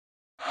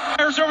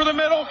Fires over the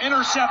middle,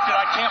 intercepted.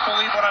 I can't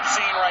believe what I'm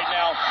seeing right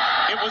now.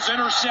 It was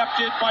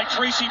intercepted by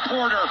Tracy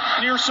Porter,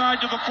 near side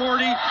to the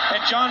 40,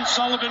 and John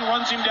Sullivan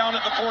runs him down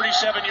at the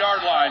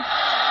 47-yard line.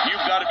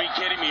 You've got to be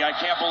kidding me. I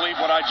can't believe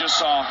what I just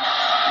saw.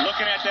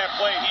 Looking at that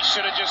play, he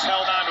should have just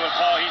held on to it,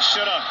 Paul. He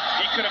should have.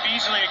 He could have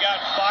easily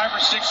gotten 5 or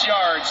 6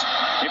 yards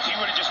if he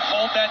would have just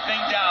pulled that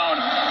thing down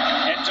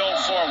and dove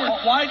forward.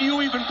 But why do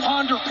you even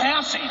ponder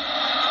passing?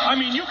 I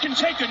mean, you can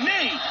take a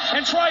knee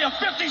and try a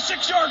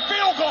 56-yard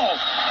field goal.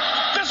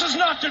 This is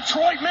not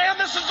Detroit, man.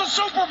 This is the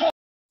Super Bowl.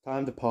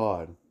 Time to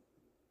pod.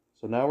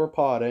 So now we're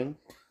podding.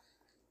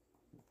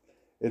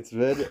 It's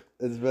been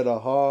a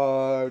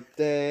hard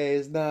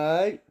day's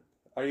night.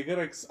 Are you going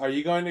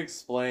to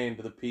explain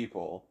to the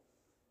people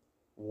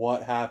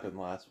what happened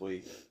last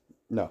week?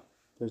 No,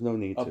 there's no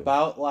need to.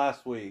 About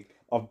last week.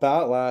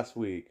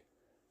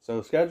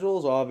 So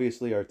schedules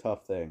obviously are a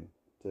tough thing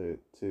to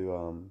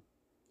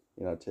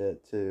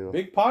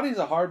Big Potty's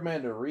a hard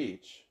man to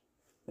reach.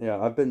 Yeah,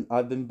 I've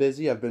been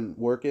busy. I've been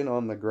working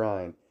on the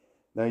grind.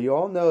 Now you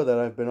all know that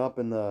I've been up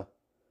in the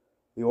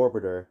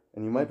orbiter,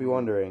 and you might be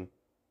wondering,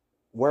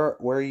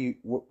 what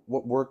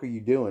work are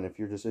you doing if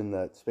you're just in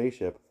that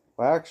spaceship?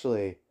 Well,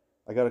 actually,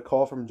 I got a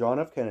call from John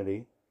F.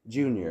 Kennedy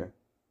Jr.,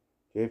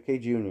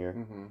 JFK Jr.,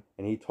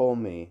 and he told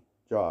me,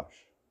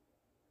 Josh,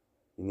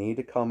 you need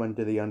to come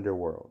into the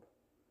underworld.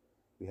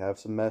 We have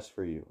some mess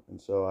for you.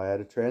 And so I had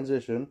to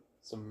transition.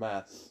 Some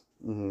mess.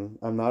 I'm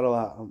not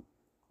allowed.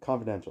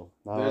 Confidential.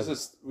 On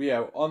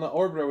the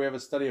orbiter we have a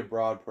study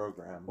abroad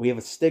program. We have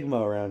a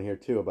stigma around here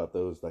too about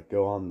those that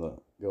go on the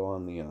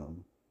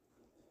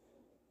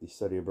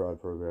study abroad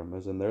program,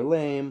 as in they're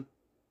lame.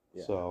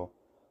 Yeah. So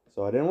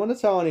I didn't want to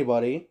tell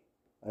anybody.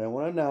 I didn't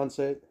want to announce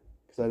it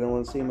because I didn't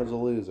want to seem as a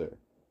loser.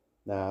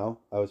 Now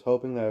I was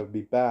hoping that I would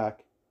be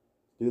back,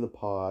 do the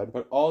pod.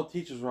 But all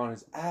teachers were on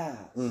his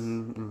ass.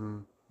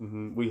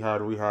 We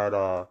had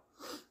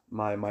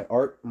my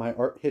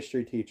art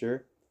history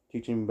teacher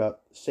teaching me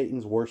about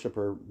Satan's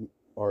worshiper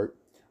art.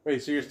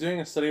 Wait, so you're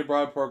doing a study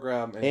abroad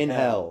program in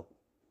hell?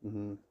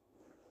 In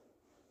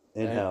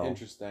hell.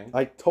 Interesting.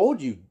 I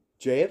told you,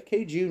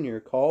 JFK Jr.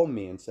 called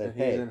me and said,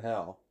 "Hey, he's in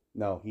hell."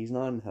 No, he's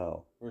not in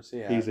hell. Where's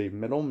he at? He's a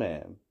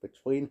middleman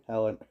between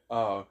hell and.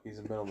 Oh, he's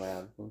a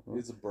middleman.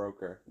 He's a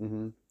broker.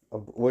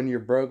 When your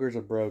broker's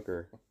a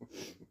broker.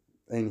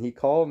 And he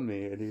called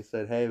me and he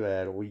said, "Hey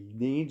man, we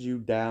need you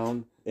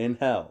down in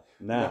hell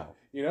now."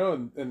 You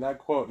know, in that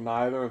quote,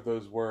 neither of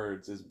those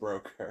words is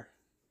broker.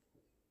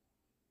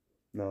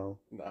 No,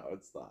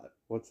 it's not.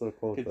 What's the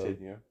quote?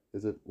 Continue. Though?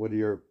 Is it when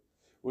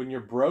you're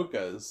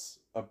broca's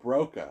a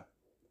broca?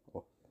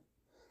 Oh.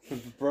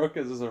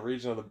 Broca's is a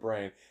region of the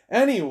brain.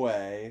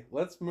 Anyway,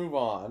 let's move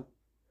on.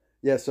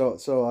 Yeah,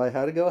 so I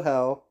had to go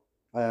hell.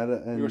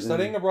 You were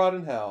studying abroad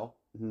in hell.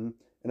 And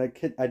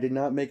I did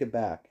not make it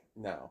back.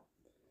 No.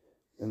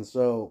 And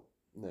so.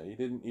 No, you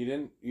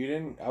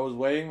didn't. I was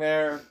waiting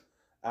there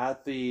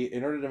at the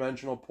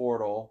interdimensional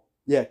portal.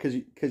 Yeah,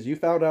 because you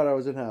found out I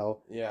was in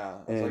hell. Yeah,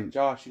 I was like,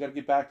 Josh, you got to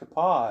get back to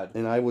pod.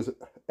 And I was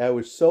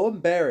so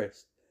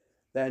embarrassed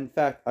that in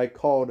fact I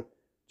called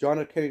John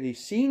F. Kennedy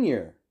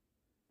Sr.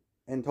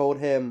 and told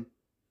him,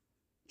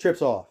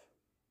 "Trips off."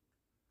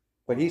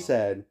 But he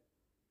said,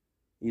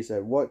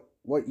 what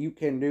you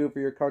can do for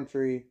your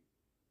country.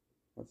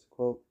 What's the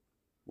quote?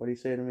 What did he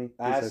say to me? He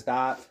said, ask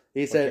not.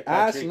 He said,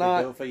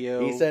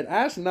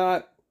 ask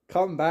not.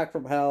 Come back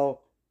from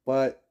hell,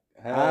 but.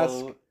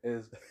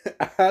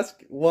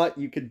 Ask what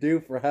you can do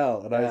for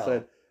hell. And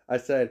I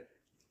said,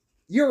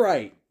 you're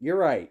right.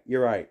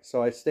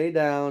 So I stayed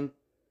down.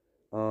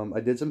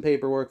 I did some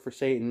paperwork for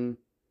Satan,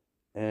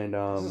 and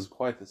this is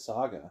quite the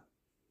saga.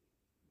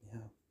 Yeah.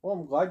 Well,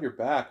 I'm glad you're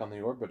back on the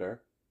orbiter.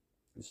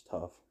 It's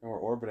tough. And we're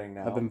orbiting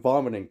now. I've been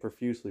vomiting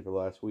profusely for the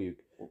last week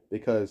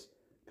because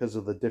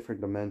of the different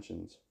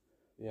dimensions.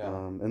 Yeah.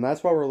 And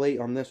that's why we're late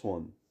on this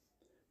one.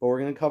 But we're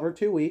going to cover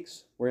 2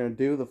 weeks. We're going to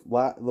do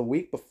the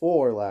week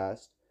before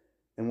last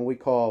and what we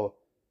call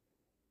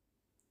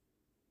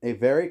a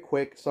very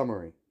quick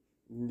summary.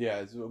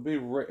 Yeah, it'll be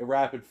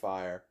rapid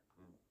fire.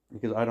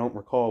 Because I don't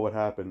recall what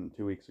happened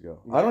 2 weeks ago.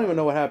 Yeah. I don't even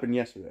know what happened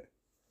yesterday.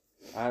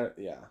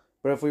 Yeah.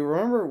 But if we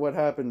remember what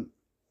happened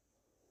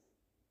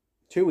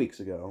 2 weeks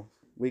ago,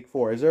 week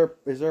 4, is there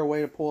a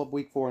way to pull up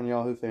week 4 on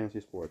Yahoo Fantasy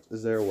Sports?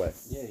 Is there a way?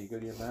 Yeah, you go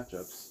to your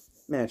matchups.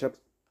 Matchups.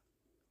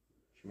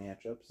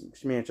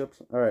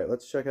 All right,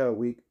 let's check out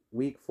week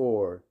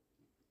 4.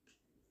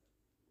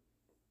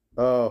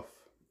 Oh.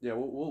 Yeah,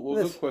 we'll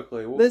go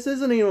quickly. This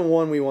isn't even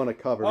one we want to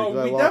cover. Oh,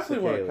 we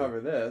definitely want to cover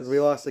this. We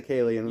lost to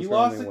Kaylee. And you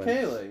lost to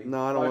Kaylee.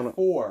 No, I don't want to.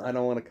 4. I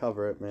don't want to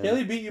cover it, man.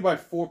 Kaylee beat you by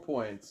 4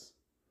 points.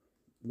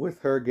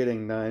 With her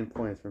getting 9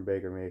 points from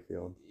Baker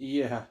Mayfield.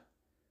 Yeah.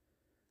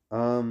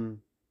 And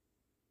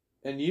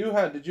did you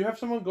have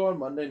someone go on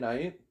Monday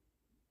night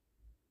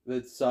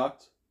that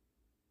sucked?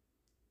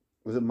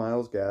 Was it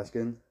Myles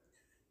Gaskin?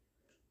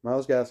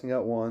 Myles Gaskin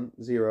got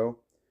 1-0.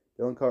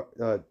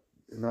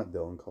 Not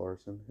Dylan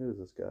Carlson. Who is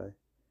this guy?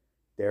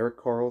 Derek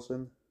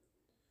Carlson?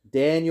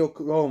 Daniel.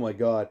 Oh my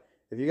God!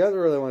 If you guys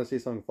really want to see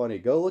something funny,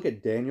 go look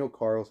at Daniel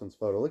Carlson's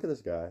photo. Look at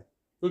this guy.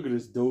 Look at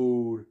this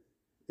dude.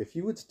 If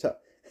you would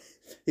stop,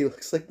 he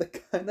looks like the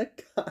kind of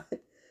guy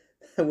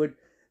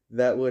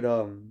that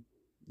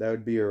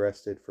would be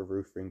arrested for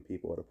roofing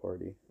people at a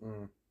party.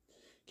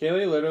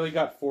 Kaylee literally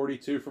got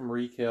 42 from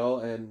Reek Hill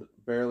and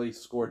barely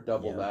scored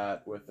double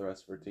that with the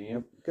rest of her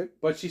team. Good.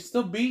 But she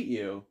still beat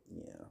you.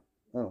 Yeah.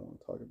 I don't want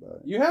to talk about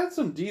it. You had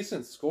some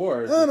decent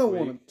scores. I don't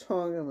want to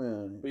talk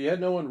about it. But you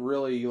had no one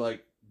really,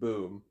 like,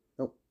 boom.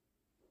 Nope.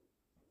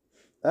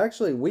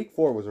 Actually, week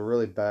 4 was a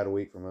really bad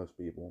week for most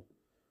people.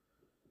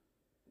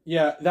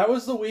 Yeah, that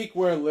was the week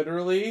where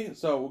literally,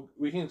 so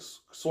we can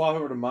swap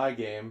over to my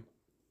game.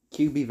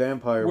 QB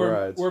Vampire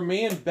Brides. Where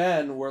me and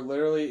Ben were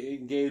literally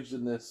engaged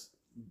in this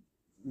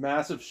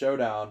massive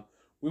showdown.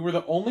 We were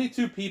the only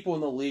 2 people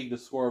in the league to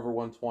score over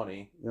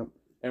 120. Yep.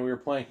 And we were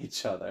playing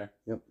each other.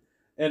 Yep.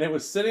 And it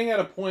was sitting at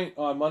a point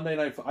on Monday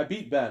Night. I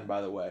beat Ben,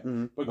 by the way.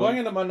 Mm-hmm. But going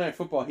into Monday Night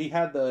Football, he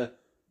had the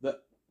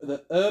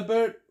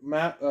Herbert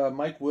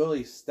Mike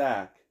Willie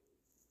stack,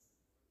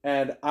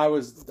 and I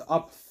was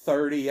up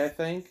 30, I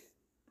think.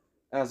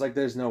 And I was like,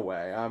 "There's no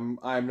way. I'm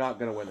not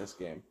gonna win this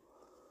game."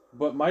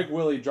 But Mike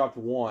Willie dropped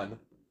 1,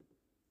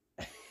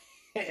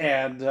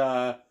 and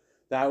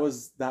that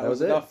was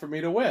enough for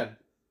me to win.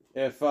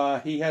 If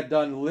he had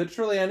done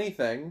literally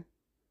anything,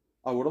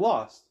 I would have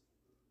lost.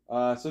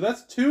 So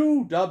that's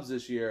 2 dubs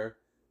this year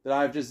that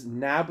I've just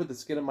nabbed with the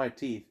skin of my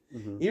teeth.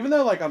 Mm-hmm. Even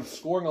though like I'm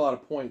scoring a lot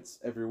of points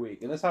every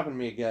week, and this happened to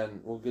me again.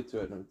 We'll get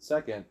to it in a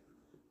second,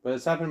 but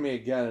it's happened to me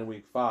again in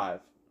week 5.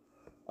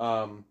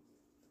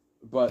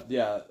 But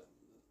yeah,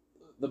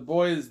 the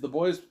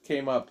boys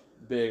came up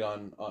big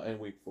in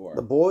week 4.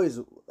 The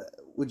boys,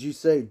 would you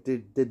say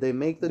did they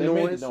make the noise?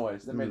 They made the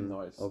noise. They made the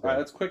noise. Okay. All right,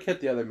 let's quick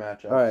hit the other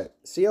matchups. All right,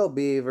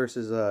 CLB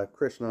versus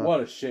Krishna.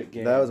 What a shit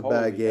game. That was a Holy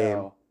bad game.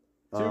 cow.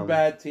 2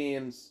 bad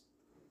teams.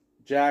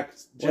 Jack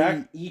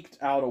eked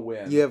out a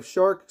win. You have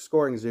Shark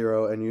scoring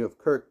 0, and you have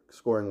Kirk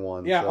scoring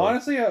 1. Yeah, so.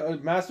 honestly, a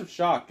massive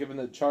shock given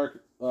that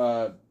Shark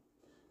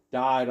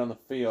died on the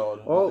field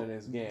in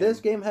his game. This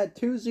game had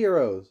 2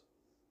 zeros.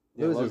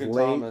 Yeah, Who was Logan this?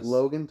 Thomas.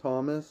 Logan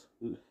Thomas.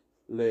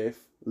 Leif.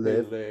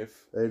 They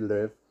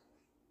live.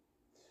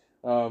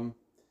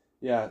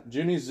 Yeah,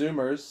 Junie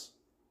Zoomers.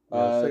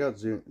 Yeah, check out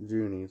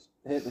Junies.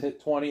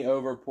 Hit 20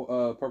 over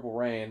Purple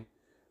Rain.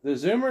 The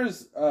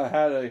Zoomers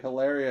had a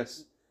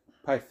hilarious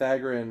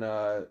Pythagorean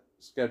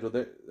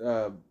schedule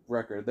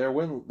record.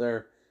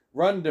 Their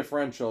run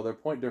differential, their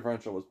point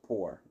differential was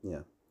poor.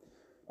 Yeah.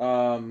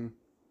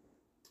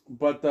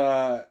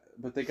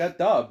 But they got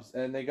dubs,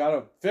 and they got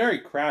a very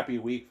crappy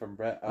week from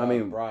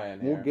Brian.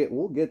 Here.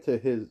 We'll get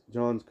to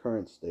John's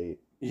current state.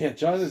 Yeah,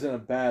 John is in a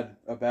bad.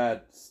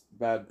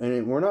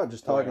 And we're not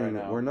just talking. Right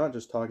now. We're not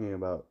just talking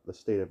about the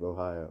state of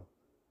Ohio.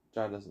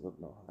 John doesn't live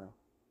in Ohio.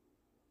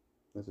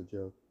 That's a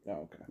joke. Oh,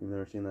 okay. You've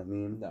never seen that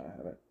meme? No, I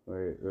haven't.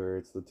 Where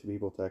it's the 2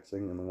 people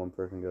texting, and the one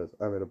person goes,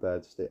 "I'm in a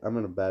bad state. I'm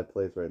in a bad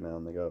place right now,"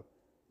 and they go,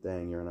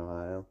 "Dang, you're in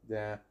Ohio."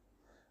 Yeah,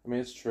 I mean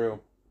it's true.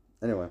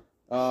 Anyway.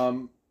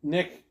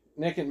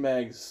 Nick and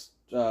Megs,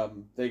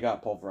 they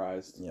got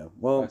pulverized. Yeah.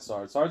 Well, by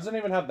Sarge. Sarge didn't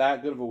even have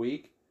that good of a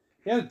week.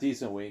 He had a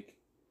decent week.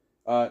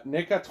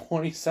 Nick got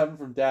 27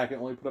 from Dak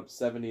and only put up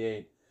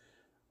 78.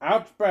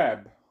 Ouch,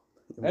 Bab.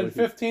 And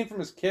 15 from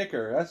his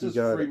kicker. That's just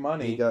free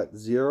money. He got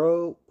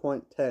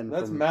 0.10.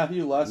 That's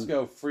Matthew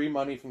Lesko, free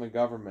money from the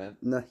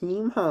government.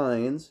 Naheem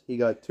Hines, he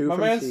got 2 My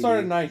from man CD.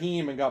 started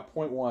Naheem and got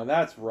 0.1.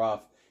 That's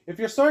rough. If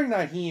you're starting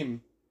Naheem,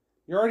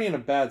 you're already in a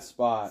bad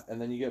spot, and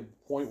then you get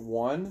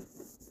 0.1.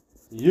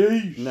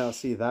 Yeesh. Now,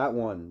 see, that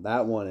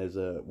one is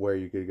where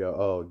you could go,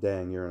 oh,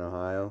 dang, you're in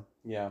Ohio.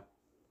 Yeah.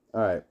 All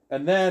right.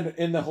 And then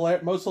in the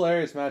most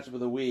hilarious matchup of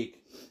the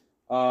week,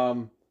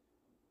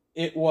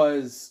 it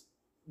was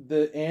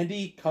the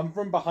Andy come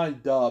from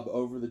behind dub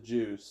over the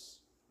Juice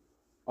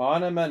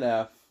on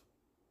MNF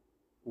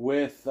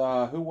with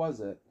who was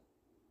it?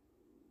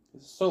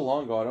 This is so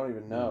long ago, I don't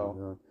even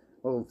know.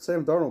 Oh,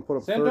 Sam Darnold put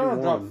up Sam 31.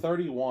 Darnold dropped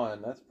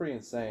 31. That's pretty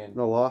insane.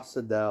 No, lost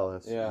to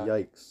Dallas. Yeah.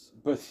 Yikes.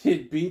 But he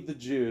beat the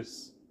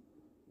Juice,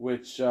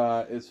 which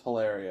is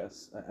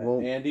hilarious.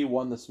 Well, Andy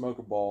won the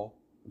Smoker Bowl.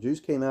 Juice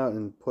came out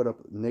and put up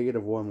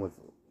 -1 with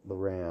the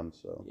Rams,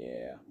 so.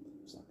 Yeah,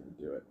 it's not going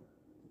to do it.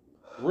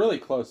 Really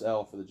close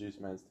L for the Juice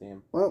Man's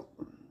team. Well,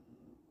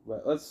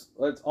 but let's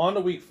on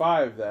to week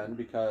 5 then,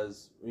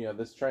 because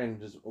this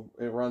train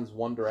it runs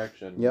one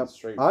direction. Yep.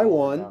 Straight I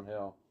won.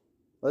 downhill.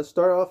 let's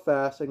start off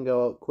fast and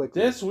go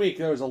quickly. This week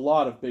there was a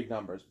lot of big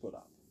numbers put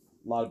up.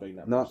 A lot of big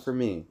numbers. Not for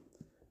me.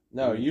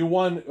 No, you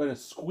won in a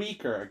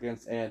squeaker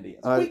against Andy.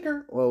 A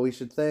squeaker. Well, we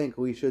should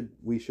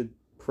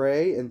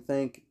pray and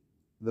thank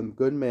the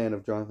good man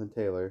of Jonathan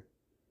Taylor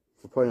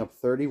for putting up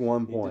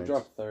 31 He points. did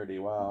drop 30.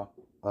 Wow.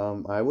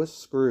 I was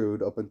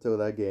screwed up until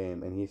that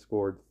game, and he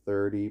scored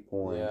 30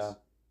 points. Yeah,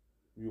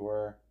 you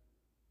were.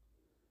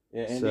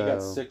 Yeah, Andy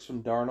got 6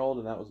 from Darnold,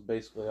 and that was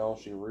basically all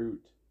she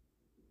wrote.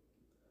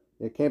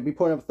 It can't be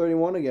putting up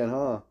 31 again,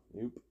 huh?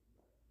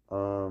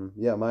 Nope.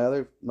 Yeah, my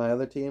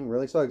other team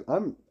really sucks.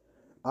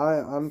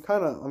 I'm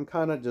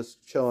kind of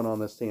just chilling on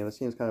this team. This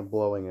team's kind of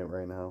blowing it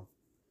right now.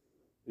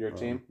 Your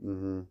team?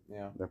 Mm-hmm.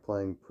 Yeah. They're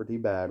playing pretty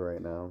bad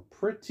right now.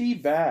 Pretty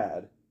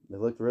bad. They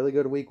looked really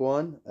good week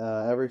 1.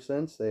 Ever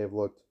since, they have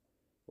looked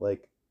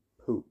like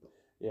poop.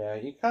 Yeah,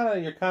 you're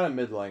kind of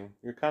middling.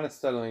 You're kind of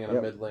settling in a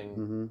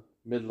Mm-hmm.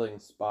 middling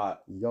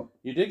spot. Yep.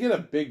 You did get a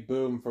big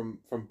boom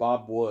from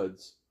Bob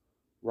Woods,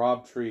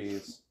 Rob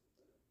Trees,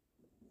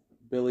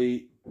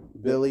 Billy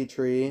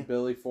Tree.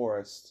 Billy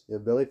Forrest, Yeah,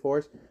 Billy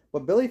Forrest.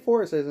 But Billy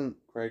Forrest isn't...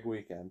 Craig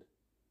Weekend.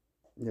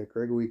 Yeah,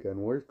 Craig Weekend.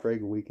 Where's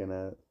Craig Weekend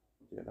at?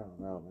 Dude, I don't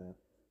know, man.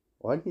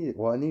 Why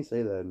didn't he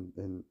say that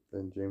in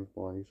James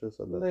Bond? He should have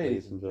said that.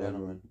 Ladies and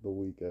gentlemen. The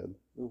Weekend.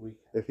 The Weekend.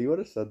 If he would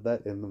have said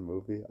that in the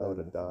movie, I would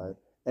have died.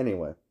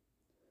 Anyway,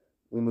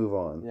 we move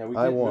on. Yeah,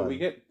 I won. We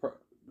get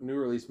new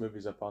release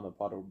movies up on the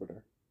Pod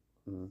Orbiter.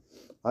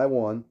 I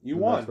won. You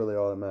and won. That's really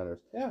all that matters.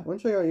 Yeah.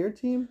 Want to check out your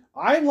team?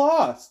 I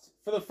lost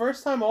for the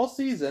first time all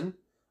season.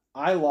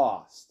 I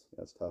lost.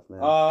 That's tough,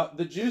 man.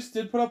 The Juice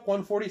did put up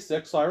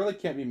 146, so I really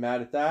can't be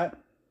mad at that.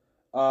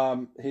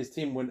 His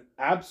team went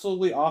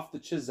absolutely off the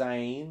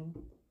Chizane.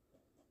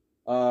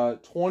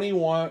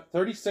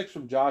 36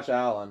 from Josh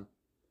Allen.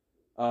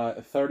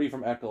 30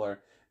 from Eckler.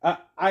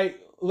 I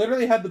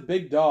literally had the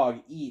big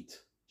dog ate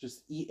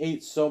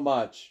so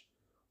much.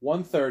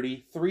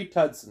 130, 3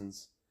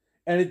 Tudsons.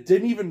 And it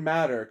didn't even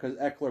matter because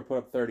Eckler put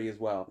up 30 as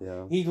well.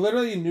 Yeah. He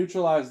literally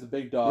neutralized the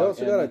big dog,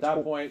 and at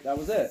that point, that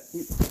was it.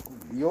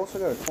 You also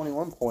got a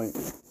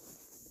 21-point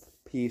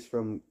piece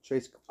from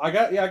Chase. I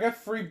got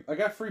free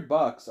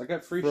bucks. I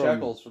got free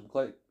shekels from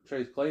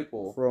Chase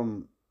Claypool.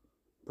 From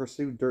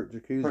Pursue Dirt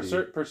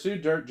Jacuzzi. Pursue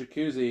Dirt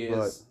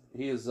Jacuzzi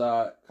is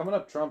coming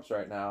up trumps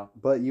right now.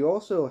 But you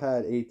also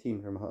had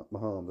 18 from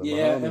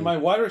Mahomes. And my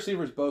wide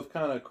receivers both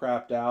kind of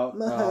crapped out.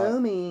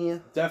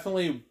 Mahomie.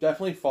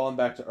 Definitely falling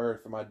back to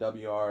earth for my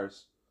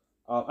WRs.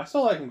 I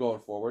still like him going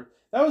forward.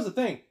 That was the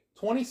thing.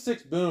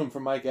 26 boom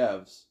from Mike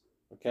Evans.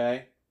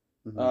 Okay.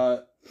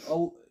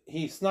 Mm-hmm.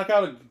 He snuck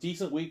out a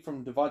decent week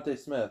from Devontae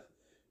Smith.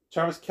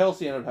 Travis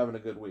Kelce ended up having a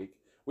good week.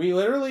 We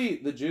literally,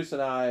 the Juice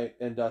and I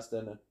and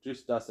Dustin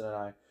and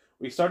I,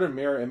 we started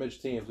mirror image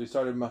teams. We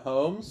started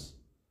Mahomes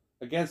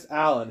against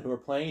Allen, who were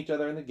playing each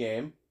other in the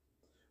game.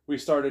 We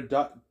started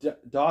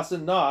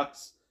Dawson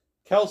Knox,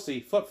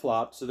 Kelce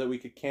flip-flop so that we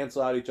could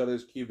cancel out each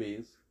other's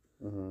QBs.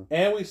 Mm-hmm.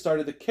 And we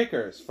started the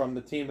kickers from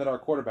the team that our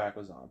quarterback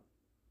was on.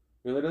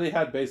 We literally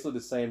had basically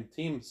the same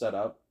team set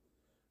up.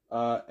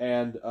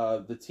 And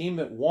the team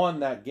that won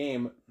that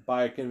game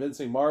by a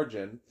convincing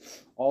margin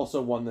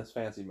also won this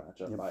fancy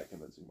matchup by a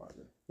convincing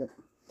margin. Yep.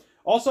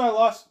 Also, I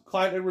lost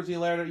Clyde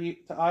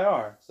Edwards-Helaire to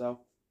IR, so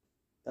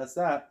that's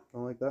that. I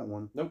don't like that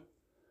one. Nope.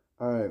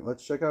 All right,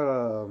 let's check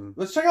out.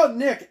 Let's check out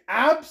Nick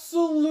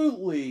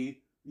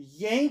absolutely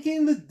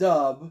yanking the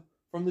dub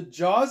from the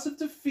jaws of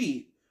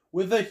defeat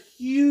with a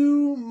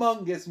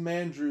humongous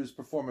Mandrews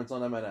performance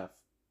on MNF.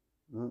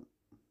 Mm.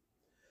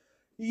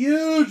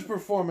 Huge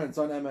performance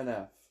on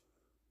MNF.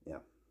 Yeah.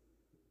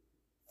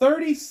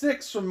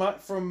 36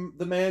 from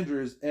the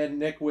Mandrews, and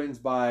Nick wins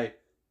by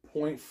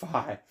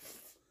 0.5.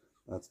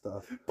 That's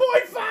tough.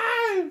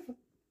 0.5!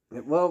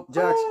 Well,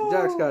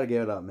 Jack's got to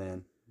give it up,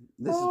 man.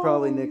 This is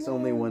probably Nick's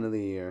only win of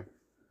the year.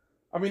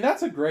 I mean,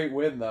 that's a great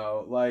win,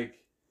 though. Like,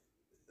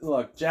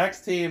 look,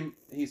 Jack's team,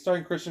 he's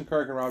starting Christian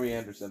Kirk and Robbie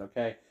Anderson,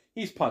 okay?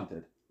 He's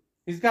punted.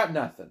 He's got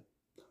nothing,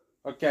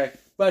 okay?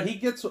 But he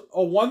gets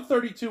a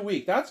 132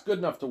 week. That's good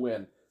enough to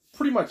win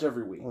pretty much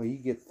every week. Well, you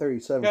get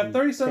 37 You got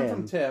 37 from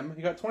from Tim.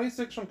 You got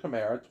 26 from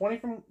Kamara, 20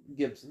 from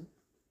Gibson,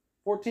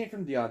 14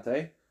 from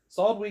Deontay.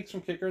 Solid weeks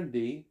from Kicker and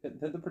D.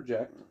 Hit the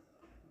project.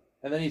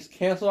 And then he's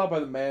canceled out by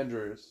the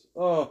Mandrews.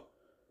 Oh,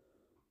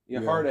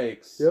 your heart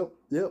aches.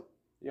 Yep.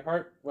 Your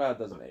heart, well, it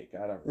doesn't ache.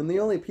 I don't. And the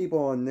only people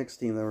on Nick's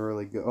team that were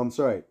really good, I'm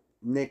sorry,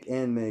 Nick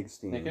and Meg's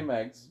team. Nick and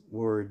Megs.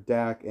 Were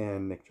Dak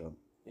and Nick Chubb.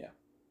 Yeah.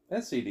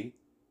 And CD.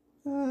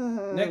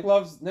 Nick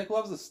loves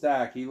the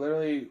stack. He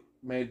literally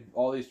made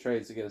all these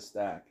trades to get a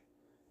stack.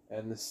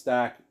 And the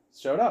stack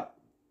showed up.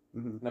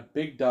 Mm-hmm. And a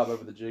big dub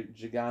over the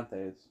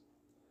Gigantes.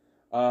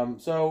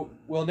 So,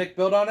 will Nick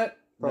build on it?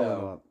 Probably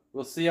no. not.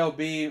 Will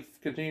CLB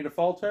continue to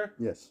falter?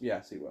 Yes.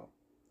 Yes, he will.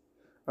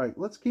 All right,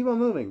 let's keep on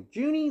moving.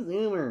 Junie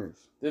Zoomers.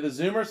 Did the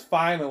Zoomers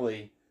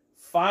finally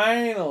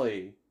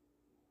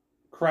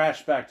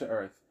crash back to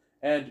Earth?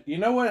 And you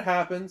know what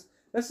happens?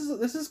 This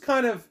is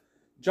kind of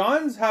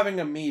John's having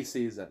a me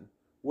season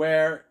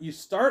where you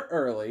start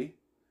early,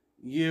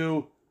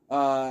 you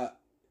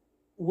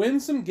win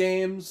some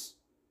games,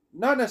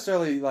 not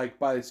necessarily like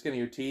by the skin of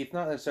your teeth,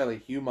 not necessarily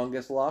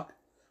humongous luck.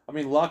 I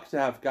mean, luck to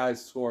have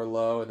guys score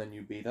low and then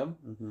you beat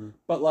them,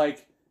 but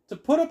like to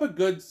put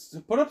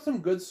up some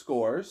good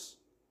scores,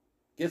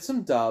 get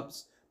some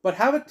dubs, but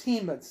have a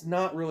team that's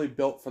not really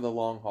built for the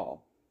long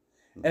haul.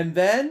 And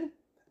then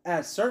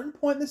at a certain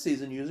point in the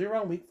season, usually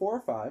around week 4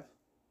 or 5,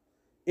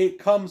 it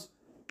comes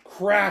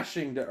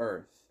crashing to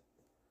earth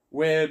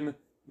when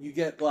you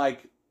get,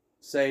 like,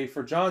 say,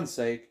 for John's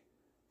sake,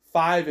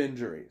 5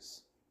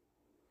 injuries.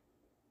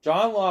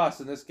 John lost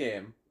in this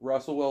game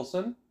Russell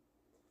Wilson.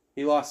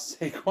 He lost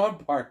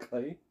Saquon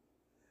Barkley.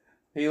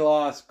 He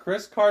lost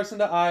Chris Carson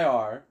to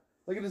IR.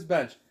 Look at his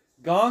bench.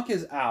 Gonk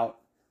is out.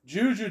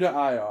 Juju to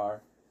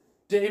IR,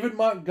 David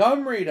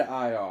Montgomery to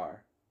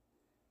IR.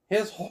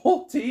 His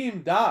whole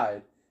team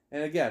died.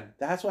 And again,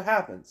 that's what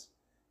happens.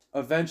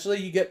 Eventually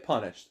you get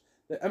punished.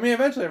 I mean,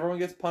 eventually everyone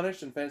gets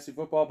punished in fantasy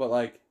football, but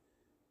like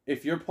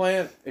if you're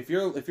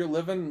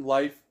living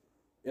life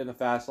in the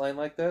fast lane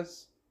like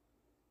this,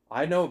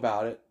 I know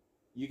about it,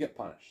 you get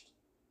punished.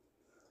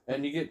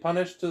 And you get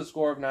punished to the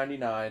score of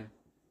 99,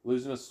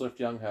 losing to Swift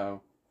Young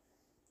Ho,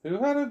 who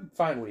had a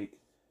fine week.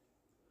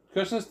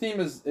 Cushion's team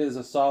is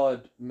a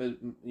solid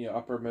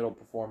upper middle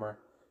performer.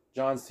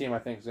 John's team, I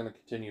think, is going to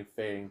continue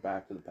fading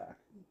back to the pack.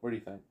 What do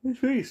you think? It's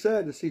pretty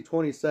sad to see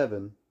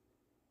 27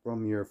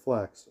 from your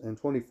flex and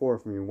 24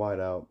 from your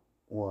wideout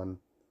one,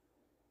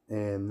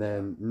 and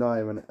then not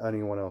even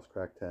anyone else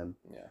cracked 10.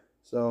 Yeah.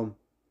 So,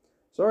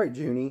 sorry,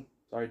 Junie.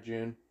 Sorry,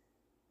 June.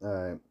 All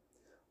right,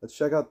 let's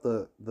check out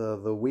the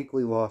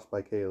weekly loss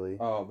by Kaylee.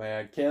 Oh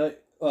man, Kaylee!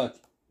 Look,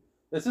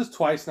 this is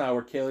twice now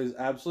where Kaylee's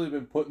absolutely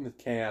been put in the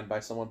can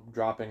by someone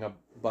dropping a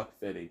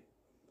 $150.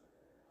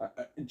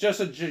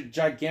 Just a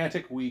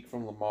gigantic week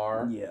from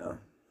Lamar. Yeah.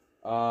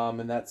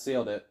 And that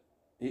sealed it.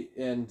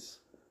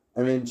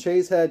 I mean,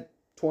 Chase had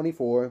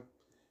 24.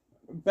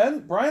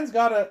 Brian's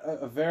got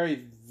a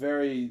very,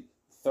 very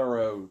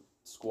thorough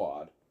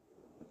squad.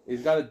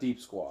 He's got a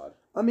deep squad.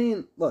 I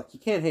mean, look, you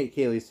can't hate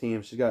Kaylee's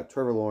team. She's got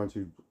Trevor Lawrence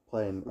who's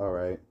playing all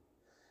right.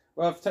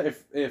 Well,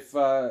 if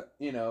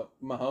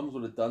Mahomes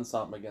would have done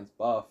something against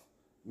Buff,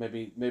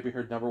 maybe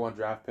her number one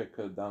draft pick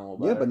could have done a little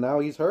better. Yeah, but now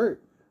he's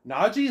hurt.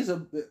 Najee's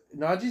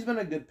been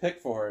a good pick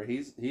for her.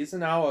 He's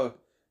now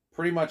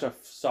pretty much a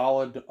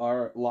solid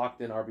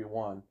locked in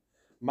RB1.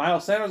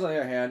 Miles Sanders, on the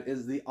other hand,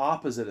 is the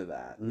opposite of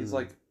that. He's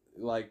like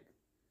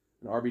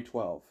an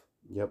RB12.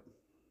 Yep.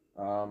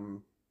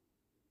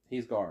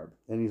 He's garb.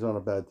 And he's on a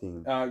bad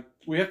team.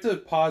 We have to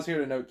pause here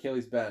to note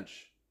Kaylee's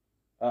bench.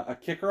 A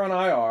kicker on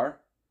IR,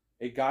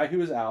 a guy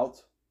who is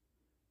out,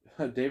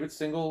 David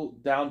Single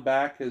down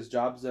back, his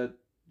job's in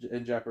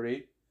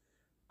jeopardy,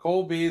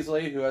 Cole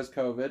Beasley, who has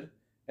COVID,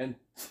 and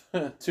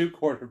 2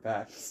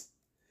 quarterbacks.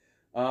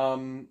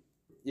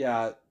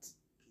 Yeah.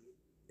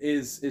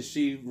 Is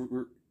she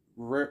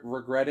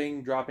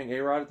regretting dropping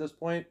A-Rod at this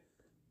point?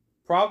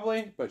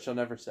 Probably, but she'll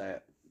never say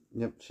it.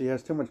 Yep, she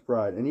has too much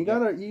pride, and you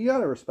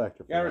gotta respect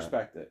her. You gotta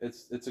respect it.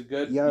 It's a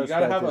good. You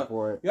gotta have a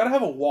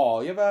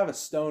wall. You gotta have a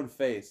stone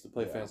face to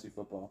play fantasy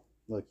football.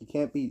 Look, you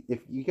can't be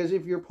because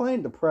if you're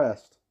playing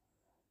depressed,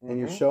 and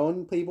you're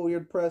showing people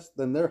you're depressed,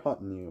 then they're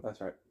hunting you. That's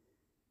right.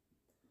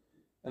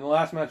 And the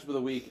last matchup of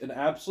the week, an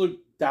absolute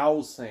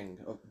dousing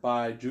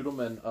by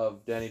Judelman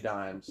of Danny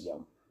Dimes.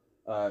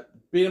 Yeah.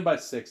 Beaten by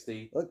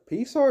 60. Look,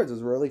 P-Sards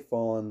has really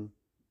fallen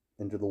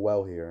into the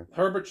well here.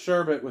 Herbert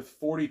Sherbet with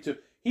 42.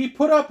 He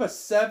put up a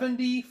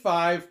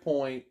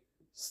 75-point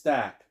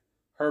stack,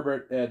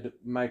 Herbert and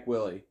Mike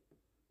Willie.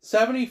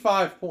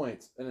 75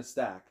 points in a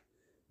stack.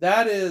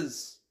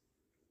 That's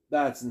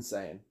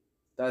insane.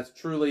 That's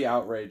truly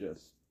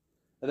outrageous.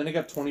 And then he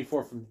got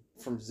 24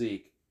 from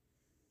Zeke.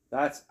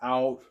 That's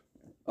out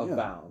of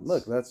bounds.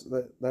 Look,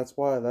 that's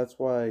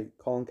why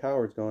Colin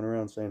Cowherd's going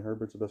around saying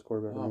Herbert's the best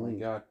quarterback in the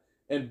league. Oh my god.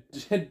 And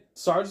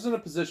Sarge is in a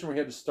position where he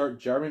had to start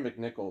Jeremy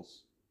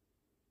McNichols.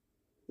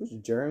 Who's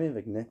Jeremy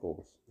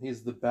McNichols?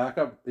 He's the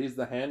backup. He's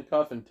the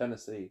handcuff in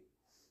Tennessee.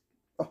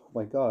 Oh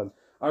my god.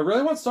 I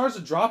really want Sarge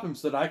to drop him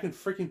so that I can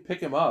freaking pick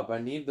him up. I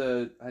need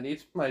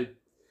my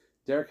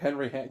Derrick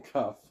Henry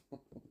handcuff.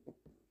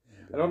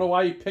 I don't know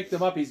why you picked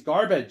him up. He's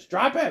garbage.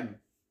 Drop him.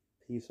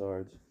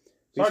 P-Sards.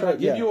 Sarge, I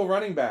give you a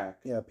running back.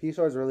 Yeah,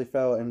 P-Sards really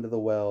fell into the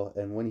well,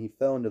 and when he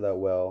fell into that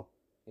well,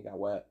 he got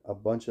wet. A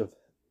bunch of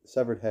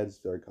severed heads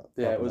started coming.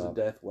 Yeah, it was a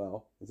death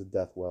well. It was a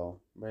death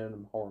well.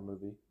 Random horror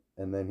movie.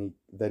 And then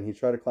he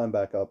tried to climb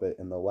back up it,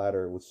 and the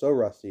ladder was so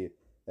rusty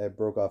that it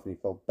broke off, and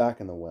he fell back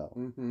in the well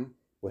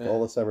with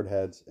all the severed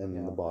heads and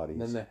the bodies.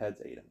 And then the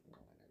heads ate him.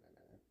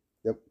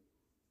 Yep,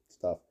 it's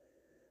tough.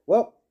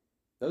 Well,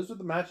 those were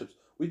the matchups.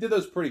 We did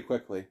those pretty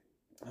quickly.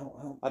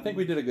 I think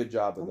we did a good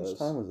job of those. How much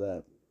time was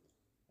that?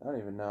 I don't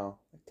even know.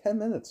 Like 10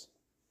 minutes.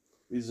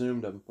 We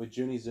zoomed them. We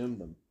Junie zoomed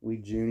them.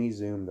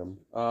 Zoomed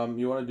them.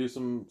 You want to do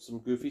some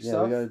goofy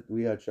stuff? Yeah,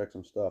 we gotta check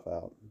some stuff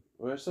out.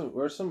 We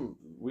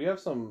have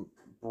some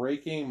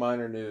breaking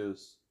minor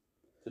news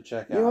to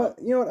check out.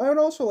 You know what? I'd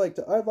also like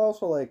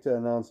to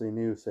announce a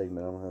new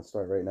segment. I'm gonna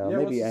start right now. Yeah,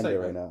 maybe end it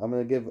right now. I'm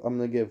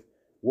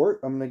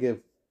gonna give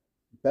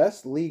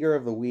best leaguer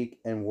of the week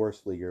and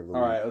worst leaguer of the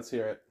week. All right, let's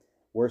hear it.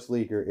 Worst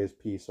leaguer is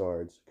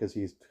P-Sards because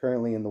he's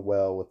currently in the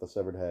well with the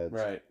severed heads.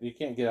 Right, you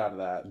can't get out of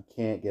that. You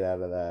can't get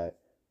out of that.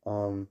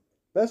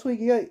 Best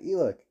week,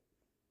 look,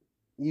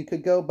 you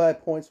could go by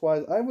points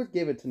wise. I would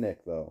give it to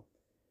Nick though.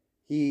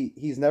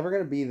 He's never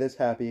gonna be this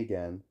happy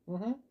again.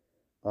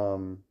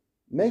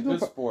 Megs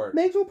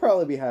will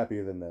probably be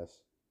happier than this.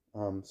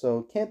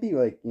 So can't be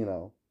like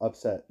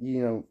upset.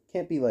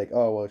 Can't be like,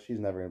 oh well, she's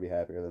never gonna be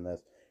happier than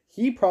this.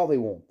 He probably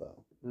won't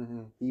though.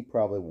 He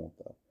probably won't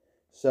though.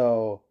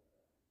 So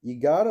you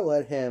gotta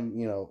let him,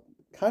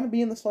 kind of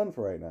be in the sun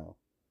for right now.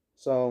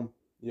 So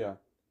yeah,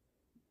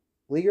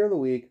 leaguer of the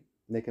week,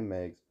 Nick and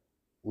Megs.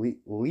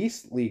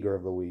 Least leaguer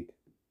of the week,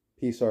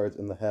 peace swords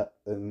in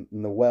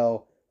the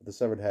well with the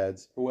severed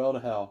heads. Well to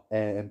hell.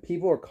 And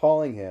people are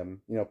calling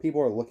him. You know,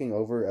 people are looking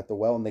over at the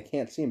well and they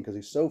can't see him because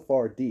he's so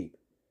far deep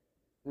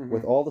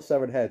with all the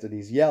severed heads, and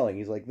he's yelling.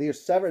 He's like,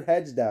 "There's severed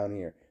heads down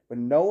here," but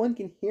no one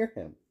can hear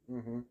him.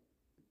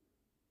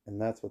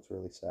 And that's what's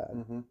really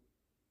sad. All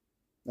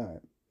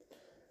right.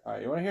 All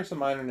right, you want to hear some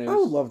minor news? I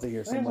would love to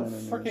hear some minor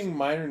news. Freaking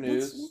minor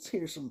news. Let's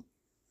hear some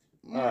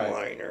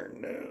minor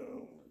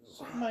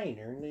news.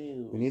 Minor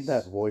news. We need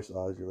that voice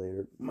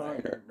modulator.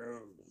 Minor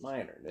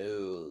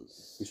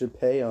news. We should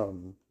pay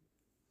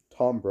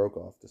Tom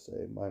Brokaw to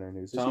say minor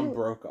news. Tom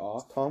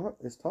Brokaw.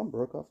 Is Tom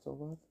Brokaw still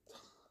alive?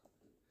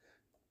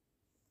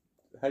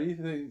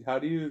 How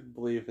do you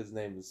believe his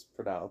name is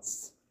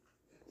pronounced?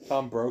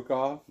 Tom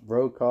Brokaw?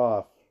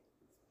 Brokaw.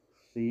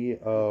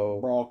 C-O.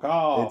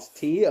 Brokaw. It's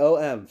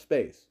T-O-M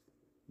space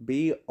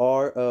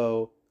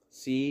B-R-O-C-O-F-F.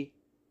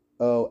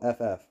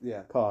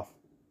 Yeah. Cough.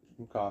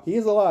 Cough. He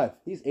is alive.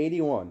 He's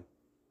 81.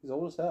 He's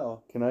old as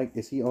hell.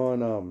 Is he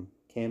on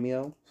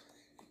Cameo?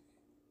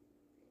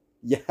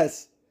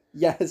 Yes.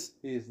 Yes.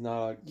 He's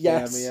not on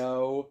Yes.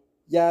 Cameo.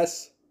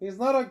 Yes. He's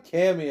not on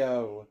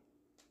Cameo.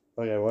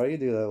 Okay, why do you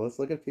do that? Let's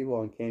look at people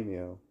on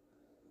Cameo.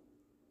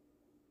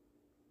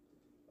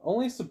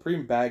 Only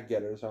Supreme Bag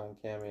Getters are on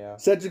Cameo.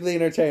 Cedric the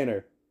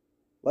Entertainer.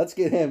 Let's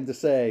get him to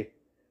say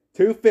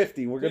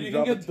 $250. We're Dude, gonna you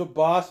drop can get the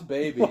Boss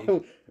Baby.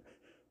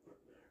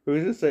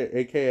 Who's this say?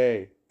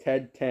 AKA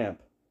Ted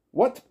Tamp.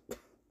 What?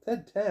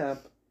 Ted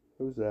Tamp.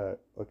 Who's that?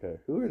 Okay,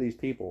 who are these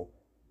people?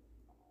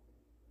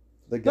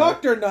 The guy.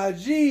 Dr.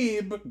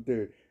 Najib.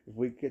 Dude, if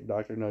we get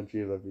Dr.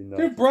 Najib, that'd be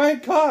nuts. Dude,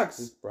 Brian Cox.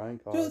 Who's Brian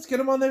Cox? Dude, let's get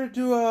him on there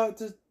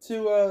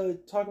to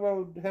talk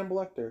about Hannibal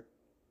Lecter.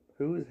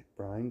 Who is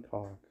Brian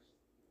Cox?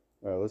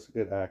 All right, let's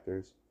get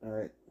actors. All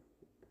right.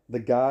 The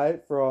guy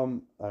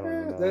from I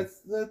don't know.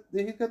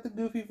 He's got the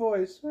goofy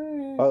voice.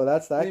 Oh,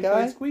 that's that he guy.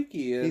 plays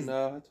Squeaky in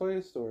Toy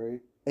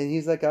Story. And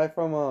he's that guy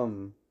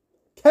from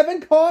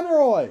Kevin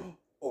Conroy.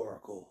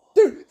 Oracle.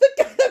 Dude, the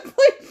guy that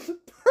played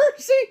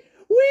Percy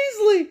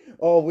Weasley.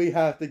 Oh, we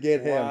have to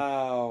get him.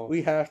 Wow.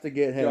 We have to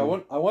get him.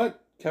 Dude, I want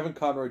Kevin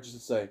Conroy just to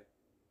say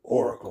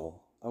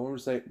Oracle. I want him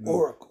to say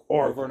Oracle.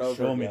 Oracle. Over and over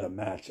Show again. me the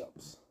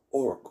matchups.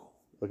 Oracle.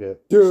 Okay.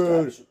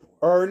 Dude,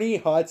 Ernie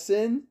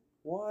Hudson.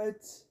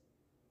 What?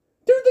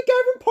 Dude, the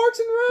guy from Parks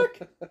and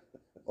Rec.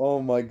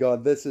 Oh my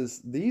God,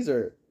 these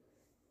are.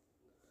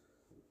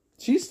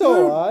 She's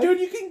still alive. Dude,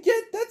 you can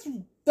get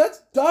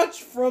that's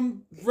Dutch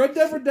from Red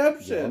Dead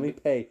Redemption. Yeah, let me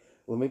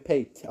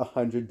pay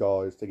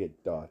 $100 to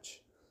get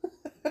Dutch.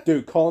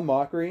 Dude, Colin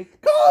Mockery.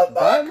 Colin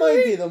Mockery. That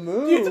might be the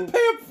move. You have to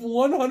pay up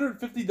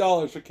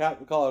 $150 for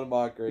Colin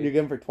Mockery. You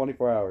get him for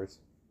 24 hours.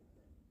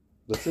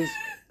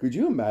 Could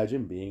you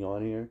imagine being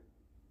on here?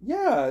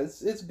 Yeah,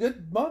 it's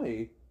good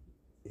money.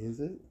 Is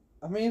it?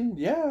 I mean,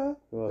 yeah.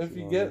 If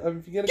you get a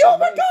Gilbert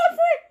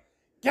Godfrey.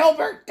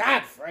 Gilbert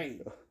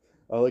Godfrey.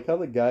 I like how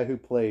the guy who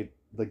played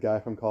the guy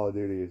from Call of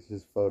Duty is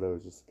his photo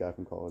is just the guy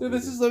from Call of Duty.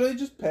 Dude, this is literally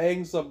just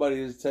paying somebody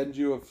to send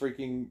you a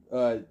freaking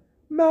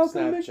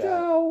Malcolm Snapchat.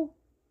 McDowell.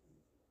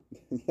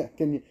 Yeah,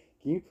 can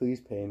you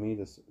please pay me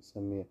to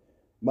send me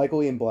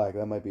Michael Ian Black?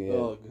 That might be it.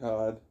 Oh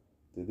God,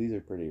 dude, these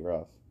are pretty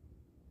rough.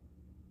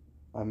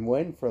 I'm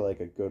waiting for like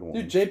a good one.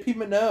 Dude, JP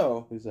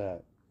Minot. Who's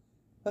that?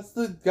 That's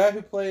the guy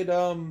who played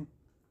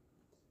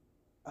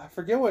I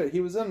forget what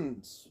he was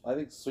in. I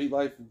think Sweet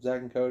Life of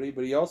Zack and Cody,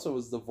 but he also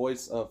was the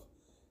voice of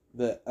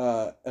the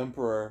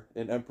Emperor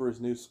in Emperor's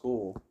New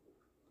School.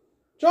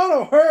 John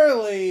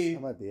O'Hurley.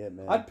 That might be it,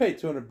 man. I'd pay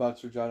 $200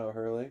 for John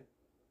O'Hurley.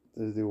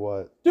 To do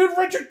what? Dude,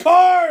 Richard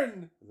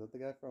Karn. Is that the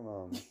guy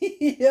from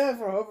Yeah,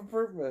 from Home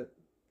Improvement.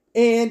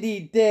 Andy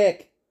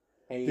Dick?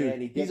 Hey, Dude,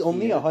 Andy Dick he's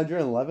only here.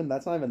 111.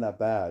 That's not even that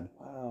bad.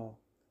 Wow.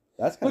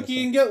 That's kind Look,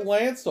 you can get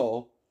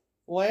Lancel.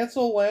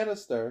 Lancel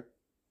Lannister.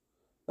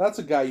 That's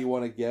a guy you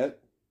want to get.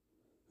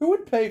 Who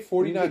would pay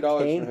 $49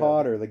 for Kane him?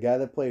 Hodder, the guy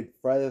that played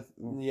Friday.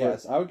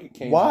 Yes, I would get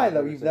Kane Why Hodder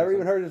though? to You've say never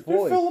even something. heard his Dude,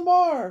 voice. Phil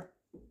Lamar.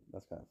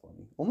 That's kind of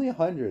funny. Only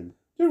 100.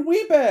 Dude,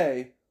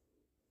 Weebay.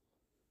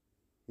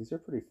 These are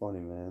pretty funny,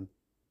 man.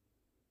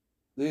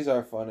 These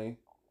are funny.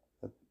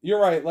 You're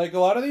right. Like a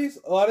lot of these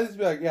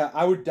be like, yeah,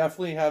 I would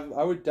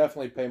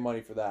definitely pay money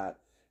for that.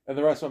 And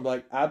the rest of them be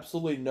like,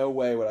 absolutely no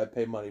way would I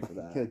pay money for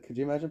that. Could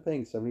you imagine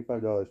paying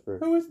 $75 for?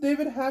 Who is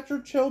David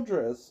Hatcher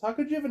Childress? How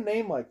could you have a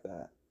name like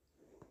that?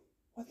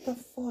 What the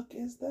fuck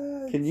is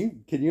that? Can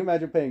you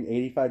imagine paying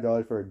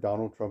 $85 for a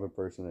Donald Trump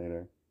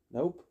impersonator?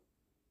 Nope.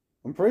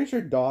 I'm pretty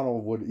sure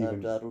Donald would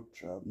even. Donald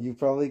Trump. You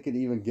probably could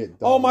even get.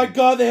 Oh Donald. my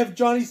God! They have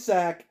Johnny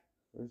Sack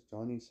Where's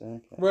Johnny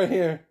Sack? At? right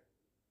here.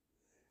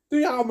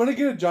 Dude, yeah, I'm gonna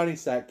get a Johnny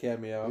Sack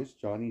cameo. Where's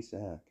Johnny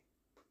Sack?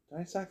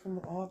 Johnny Sack from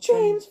the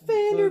James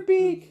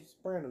Vanderbeek.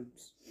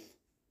 Sopranos.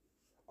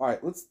 All right,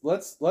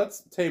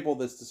 let's table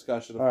this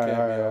discussion of All right,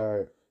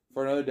 cameo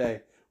for another day.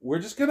 We're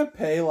just gonna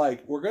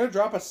we're gonna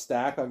drop a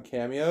stack on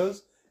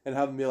cameos and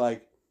have them be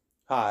like,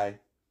 "Hi,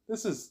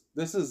 this is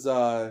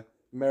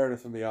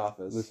Meredith from The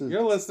Office.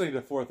 You're listening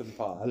to Fourth and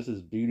Pod." This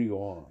is Beauty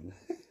Wong.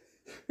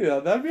 Yeah,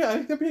 I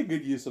think that'd be a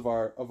good use of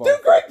our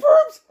Dude, Greg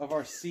Proops! of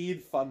our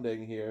seed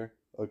funding here.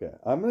 Okay,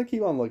 I'm gonna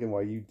keep on looking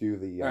while you do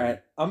the. All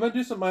right, I'm gonna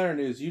do some minor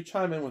news. You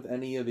chime in with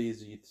any of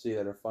these you see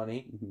that are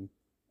funny.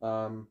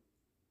 Mhm.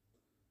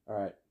 All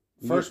right.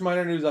 First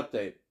minor news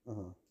update.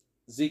 Uh-huh.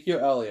 Ezekiel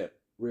Elliott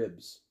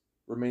ribs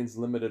remains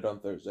limited on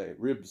Thursday.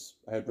 Ribs.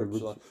 I had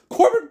ribs. Ribs.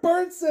 Corbin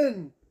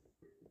Burnson.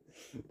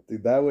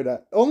 Dude, that would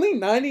only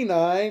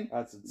 99.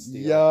 That's a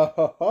steal.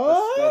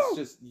 Yo. That's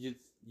just you're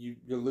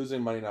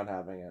losing money not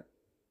having it.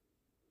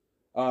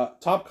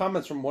 Top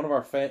comments from one of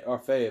our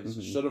faves.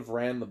 Mhm. Should have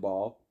ran the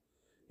ball.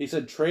 He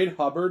said trade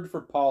Hubbard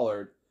for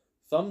Pollard.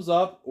 Thumbs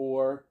up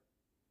or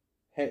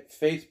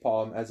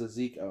facepalm as a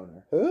Zeke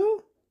owner.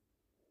 Who?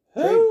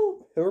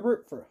 Who?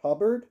 Herbert for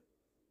Hubbard?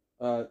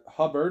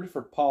 Hubbard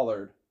for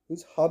Pollard.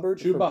 Who's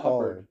Hubbard for Chuba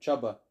Pollard?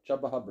 Hubbard.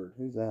 Chubba Hubbard.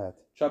 Who's that?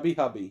 Chubby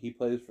Hubby. He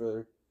plays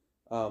for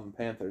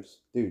Panthers.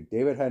 Dude,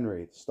 David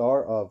Henry,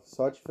 star of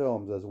such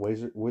films as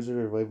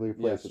Wizard of Waverly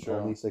Place, Yes, for true.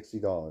 only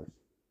 $60.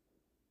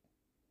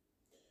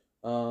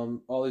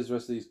 All these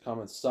rest of these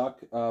comments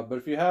suck. But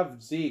if you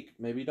have Zeke,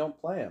 maybe don't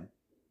play him.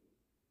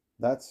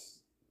 But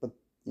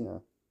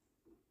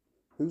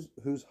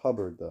who's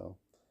Hubbard though?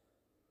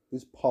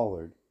 Who's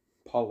Pollard?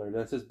 Pollard,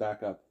 that's his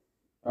backup.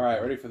 All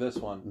right, ready for this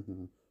one.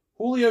 Mm-hmm.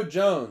 Julio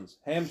Jones,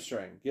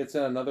 hamstring, gets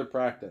in another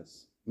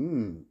practice.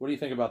 What do you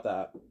think about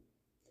that?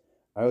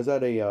 I was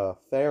at a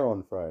fair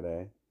on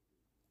Friday,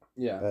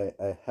 Yeah.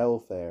 a hell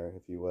fair,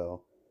 if you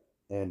will,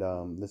 and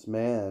this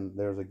man,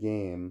 there was a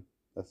game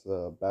that's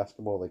a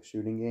basketball like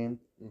shooting game,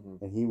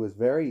 Mm-hmm. and he was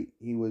very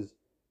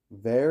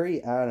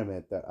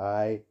adamant that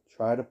I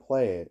try to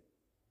play it,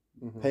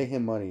 Mm-hmm. pay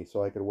him money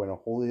so I could win a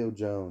Julio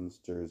Jones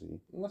jersey,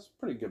 Well, that's a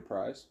pretty good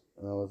prize.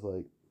 and I was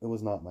like, it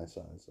was not my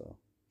size, so.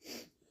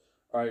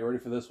 All right, you ready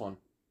for this one?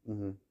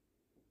 Mm-hmm.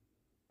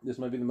 This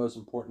might be the most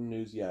important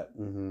news yet.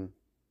 Mm-hmm.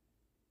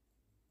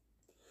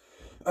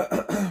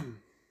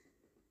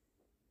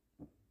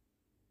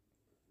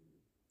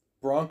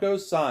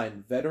 Broncos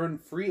signed veteran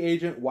free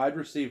agent wide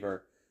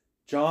receiver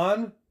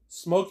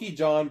Smokey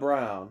John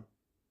Brown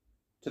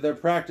to their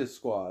practice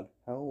squad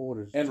How old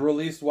is and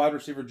released wide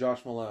receiver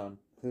Josh Malone.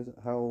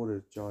 how old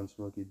is John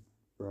Smokey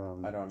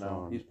Brown? I don't know.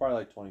 John? He's probably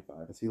like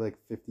 25. Is he like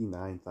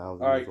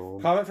 59,000 All right, years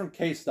old? comment from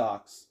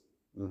K-Stocks.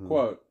 Mhm.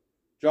 Quote,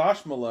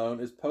 Josh Malone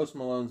is Post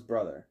Malone's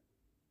brother.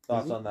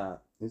 Thoughts he? on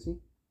that? Is he?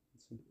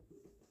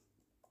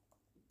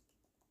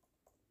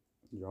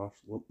 Josh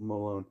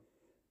Malone.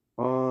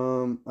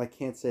 I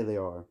can't say they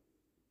are.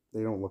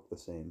 They don't look the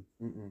same.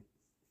 Mm-mm.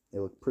 They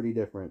look pretty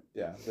different.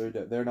 Yeah,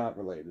 they're not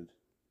related.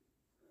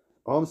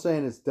 All I'm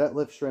saying is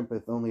Deadlift Shrimp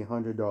with only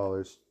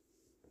 $100.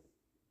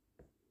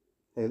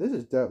 Hey, this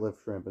is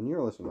Deadlift Shrimp, and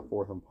you're listening to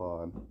Fourth and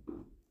Pod.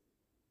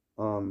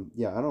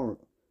 Yeah, I don't...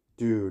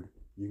 Dude,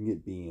 you can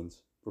get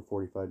beans for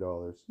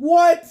 $45.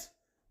 What?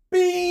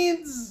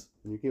 Beans?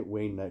 And you get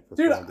Wayne Knight for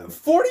Dude,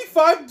 $5.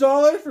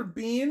 $45 for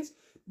beans?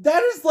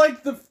 That is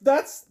like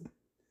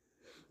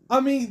I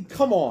mean,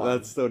 come on.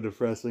 That's so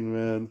depressing,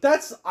 man.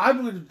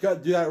 I'm going to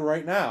do that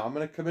right now. I'm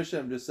going to commission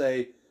him to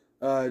say,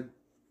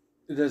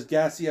 does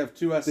Gassy have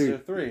 2 S's or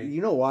Dude, 3?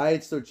 you know why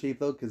it's so cheap,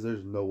 though? Because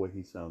there's no way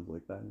he sounds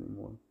like that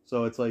anymore.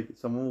 So it's like,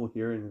 someone will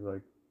hear it and he's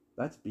like,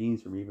 that's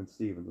Beans from Even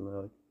Stevens. And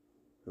they're like,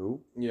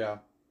 who? Yeah.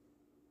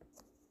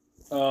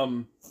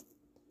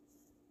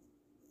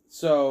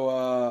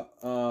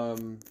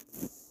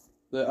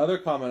 The other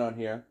comment on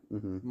here,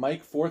 Mm-hmm.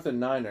 Mike 4th and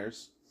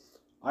Niners.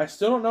 I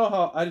still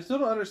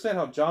don't understand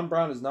how John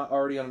Brown is not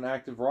already on an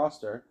active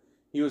roster.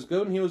 He was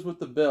good when he was with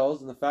the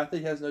Bills, and the fact that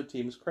he has no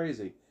team is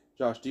crazy.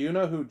 Josh, do you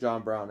know who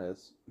John Brown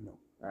is? No.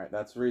 All right,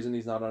 that's the reason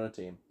he's not on a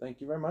team. Thank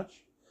you very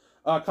much.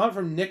 Comment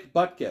from Nick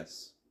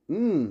Butkus.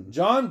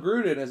 John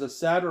Gruden is a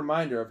sad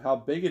reminder of how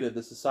bigoted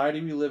the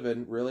society we live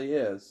in really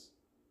is.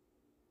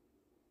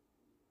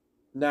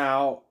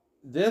 Now,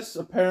 this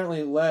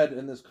apparently led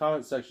in this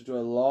comment section to a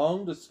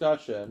long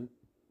discussion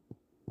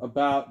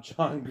about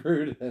John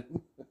Gruden.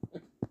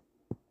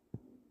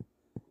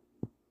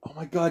 Oh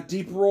my God,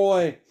 Deep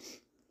Roy!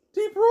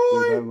 Deep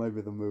Roy! Dude, that might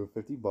be the move.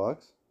 $50?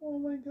 Oh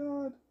my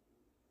God.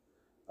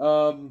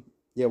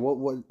 Yeah,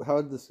 how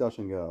did the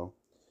discussion go?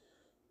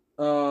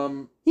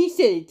 He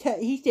said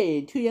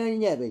in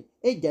 2011,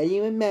 it doesn't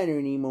even matter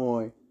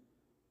anymore.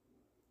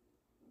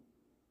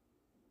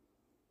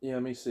 Yeah,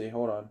 let me see.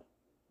 Hold on.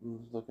 I'm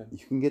just looking.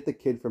 You can get the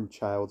kid from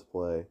Child's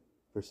Play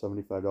for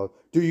 $75.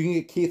 Dude, you can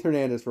get Keith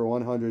Hernandez for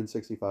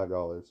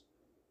 $165.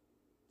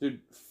 Dude,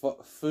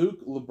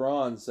 Fook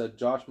LeBron said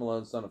Josh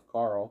Malone, son of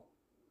Carl.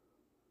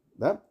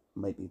 That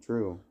might be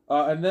true.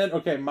 And then,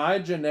 okay, my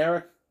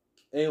generic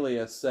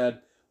alias said,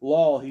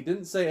 lol, he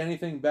didn't say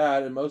anything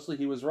bad, and mostly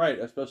he was right,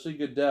 especially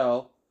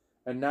Goodell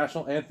and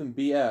National Anthem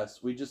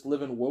BS. We just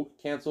live in woke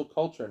cancel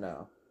culture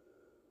now.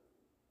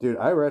 Dude,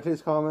 I read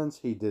his comments.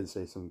 He did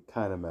say some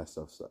kind of messed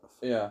up stuff.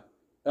 Yeah.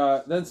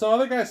 Then some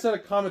other guy said a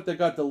comment that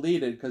got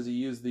deleted because he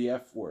used the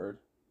F word.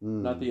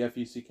 Not the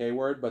F-U-C-K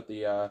word, but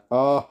the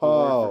word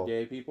for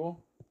gay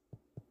people.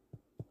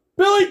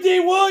 Billy D.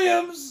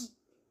 Williams!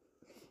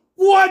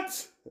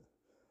 What?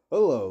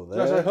 Hello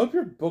there. Josh, I hope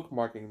you're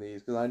bookmarking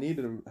these because I need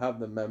to have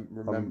them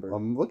remembered.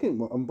 I'm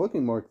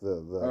bookmark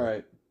the. All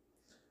right.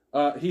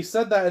 He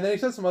said that, and then he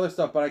said some other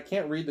stuff, but I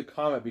can't read the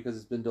comment because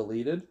it's been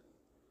deleted.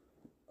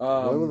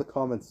 One of the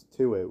comments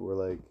to it were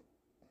like,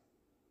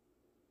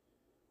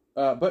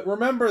 but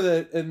remember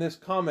that in this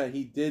comment,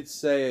 he did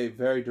say a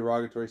very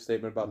derogatory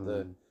statement about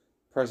the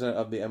president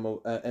of the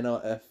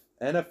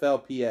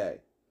NFLPA.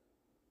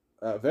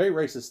 Very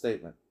racist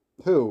statement.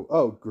 who?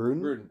 Oh,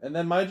 Gruden? Gruden. And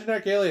then My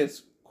Generic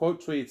Alias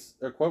quote tweets,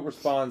 or quote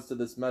responds to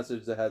this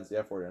message that has the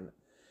F word in it.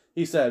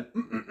 He said,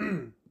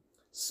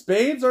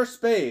 spades are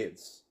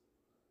spades.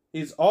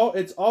 It's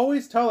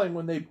always telling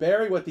when they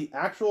bury what the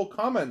actual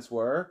comments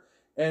were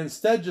and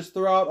instead just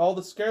throw out all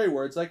the scary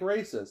words like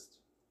racist.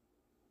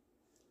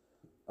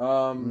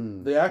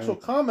 The actual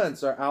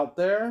comments are out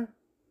there.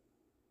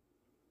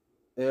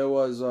 It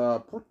was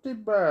pretty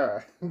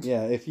bad.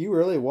 Yeah, if you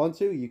really want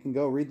to, you can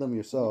go read them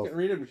yourself. You can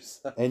read it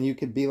yourself. And you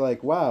could be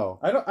like, "Wow."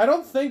 I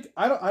don't think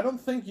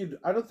you'd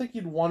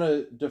want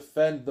to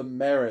defend the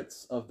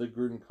merits of the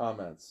Gruden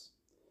comments.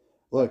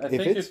 Look, I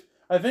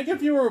think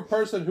if you were a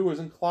person who was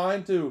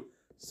inclined to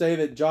say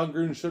that John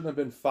Gruden shouldn't have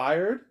been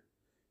fired,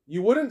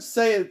 you wouldn't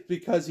say it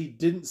because he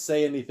didn't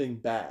say anything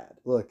bad.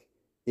 Look,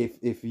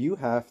 if you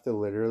have to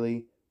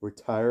literally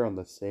retire on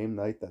the same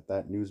night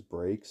that news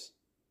breaks,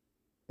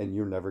 and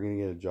you're never gonna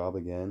get a job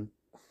again,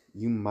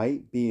 you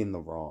might be in the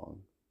wrong.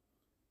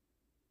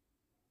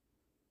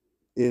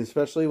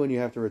 Especially when you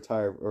have to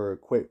retire or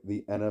quit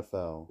the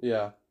NFL.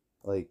 Yeah.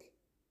 Like,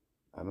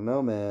 I don't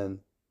know, man.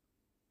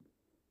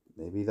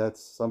 Maybe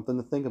that's something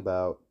to think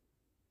about.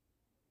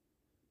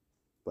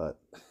 But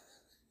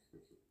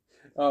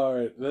all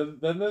right.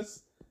 Then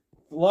this.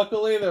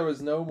 Luckily, there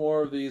was no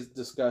more of these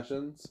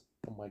discussions.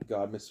 Oh my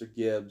God, Mr.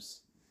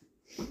 Gibbs.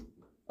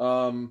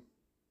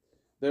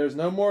 There's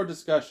no more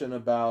discussion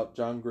about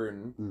John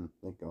Gruden.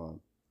 Thank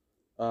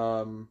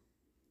God.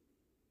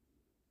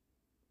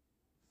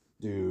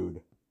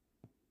 Dude.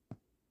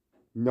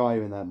 Not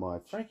even that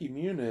much. Frankie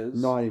Muniz.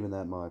 Not even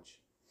that much.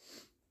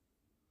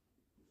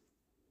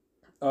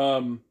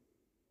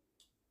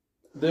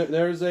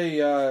 There's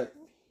a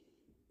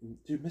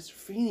dude, Mr.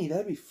 Feeney,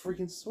 that'd be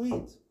freaking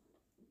sweet.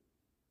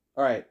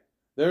 All right,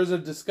 there's a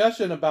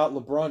discussion about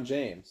LeBron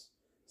James.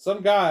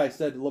 Some guy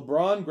said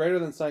LeBron greater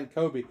than signed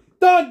Kobe.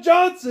 Don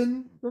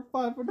Johnson For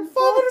 $500.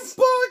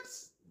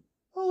 $500.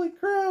 Holy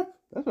crap!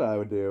 That's what I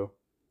would do.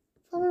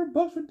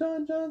 $500 for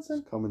Don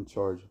Johnson. Come in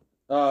charge.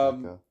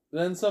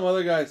 Then some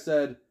other guy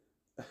said,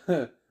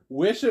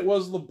 "Wish it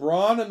was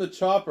LeBron and the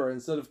Chopper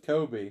instead of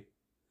Kobe."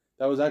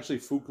 That was actually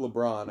Fook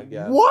LeBron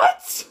again.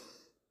 What?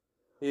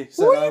 He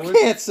said, Well, you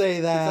can't say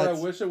He that. said, "I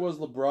wish it was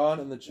LeBron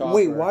and the Chopper."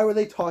 Wait, why were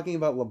they talking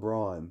about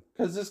LeBron?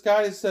 Because this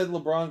guy said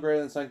LeBron greater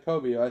than signed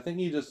Kobe. I think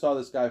he just saw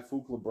this guy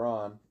Fook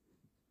LeBron.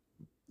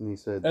 And he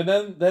said,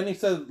 And then he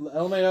said,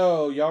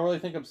 "LMAO, y'all really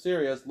think I'm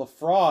serious?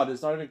 LaFraud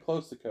is not even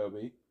close to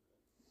Kobe."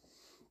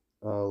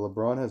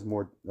 LeBron has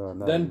more.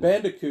 Then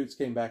Bandicoots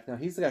came back. Now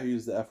he's the guy who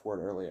used the F word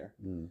earlier.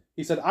 Mm.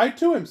 He said, "I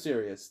too am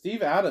serious.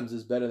 Steve Adams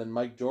is better than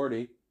Mike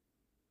Jordy."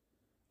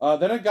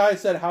 Then a guy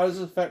said, "How does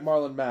this affect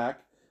Marlon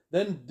Mack?"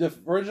 Then the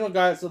original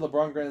guy that said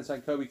LeBron greater than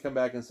signed Kobe come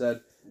back and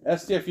said,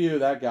 "STFU,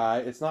 that guy.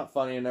 It's not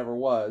funny. It never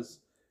was."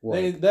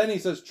 Then he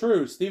says,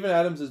 "True. Steven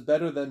Adams is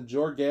better than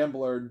Jor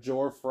Gambler,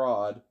 Jor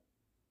Fraud."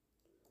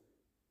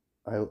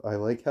 I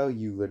like how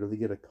you literally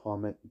get a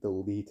comment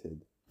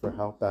deleted for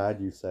how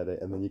bad you said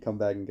it, and then you come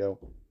back and go,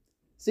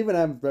 "Steven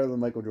Adams better than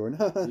Michael Jordan."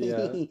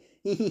 Yeah.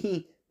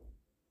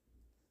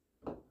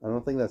 I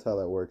don't think that's how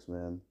that works,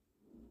 man.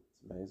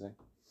 It's amazing.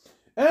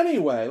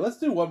 Anyway, let's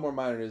do one more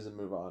minor news and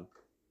move on.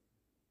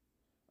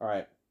 All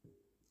right.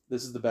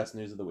 This is the best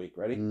news of the week.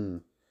 Ready?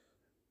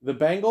 The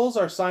Bengals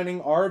are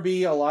signing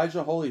RB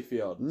Elijah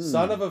Holyfield,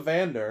 son of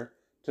Evander,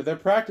 to their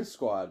practice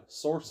squad,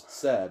 source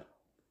said.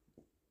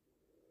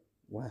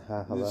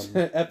 Wow.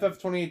 FF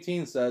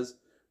 2018 says,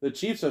 the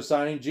Chiefs are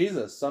signing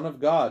Jesus, son of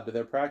God, to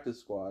their practice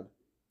squad.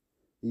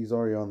 He's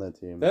already on that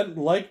team. Then,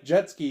 like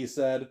Jetski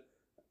said,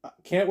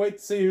 can't wait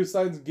to see who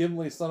signs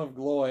Gimli, son of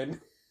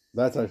Gloin.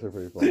 That's actually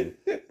pretty funny.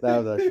 That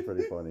was actually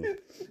pretty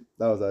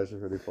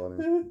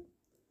funny.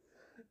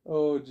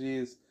 Oh,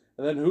 jeez.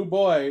 And then, ooh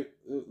boy,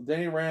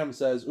 Danny Ram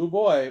says, ooh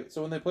boy,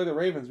 so when they play the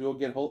Ravens, we will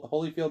get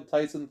Holyfield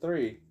Tyson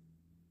 3.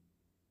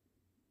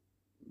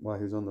 Why,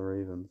 who's on the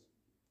Ravens?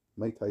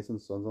 Mike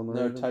Tyson's son's on the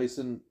No,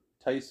 Ravens?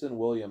 Tyson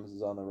Williams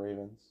is on the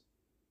Ravens.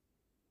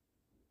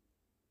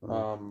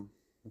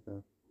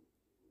 Okay.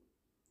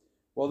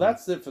 Well,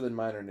 that's it for the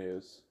minor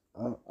news.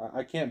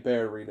 I can't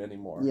bear to read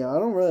anymore. Yeah, I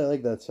don't really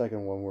like that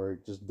second one where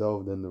it just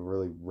delved into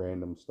really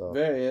random stuff.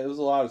 It was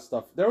a lot of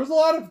stuff. There was a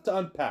lot to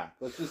unpack.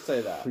 Let's just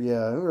say that.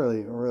 Yeah, it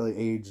really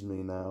aged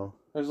me now.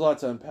 There's a lot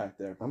to unpack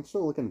there. I'm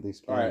still looking at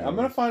these. All right, I'm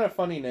gonna find a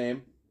funny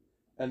name,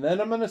 and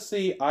then I'm gonna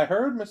see. I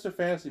heard Mr.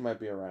 Fantasy might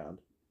be around.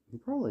 He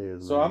probably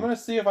is. So man. I'm gonna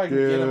see if I can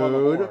get him on the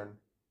horn.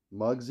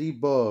 Muggsy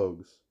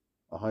Bogues,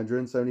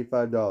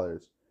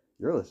 $175.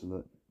 You're listening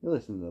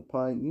to the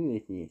Pine. You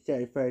listening to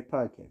Certified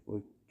Podcast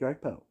with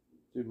Jack Poe.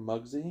 Dude,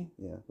 Muggsy?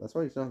 Yeah, that's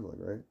what he sounds like,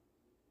 right?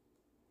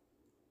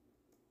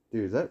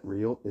 Dude, is that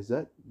real? Is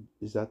that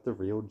the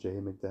real Jay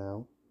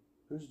McDowell?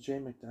 Who's Jay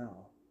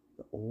McDowell?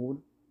 The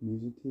old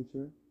music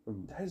teacher?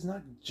 That is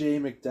not Jay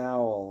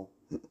McDowell.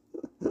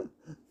 It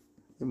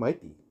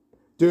might be.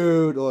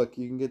 Dude, look,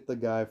 you can get the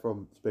guy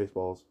from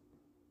Spaceballs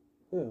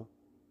Who?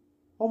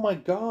 Oh my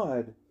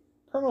God,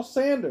 Colonel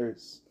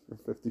Sanders.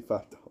 for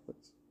 $55.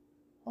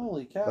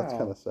 Holy cow. That's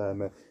kind of sad,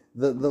 man.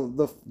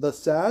 The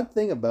sad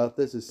thing about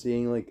this is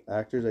seeing like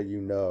actors that you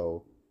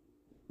know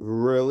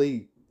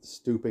really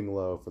stooping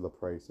low for the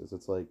prices.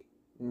 It's like,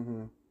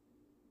 Mm-hmm.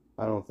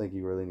 I don't think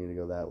you really need to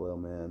go that low,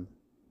 man.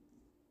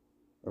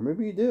 Or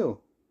maybe you do.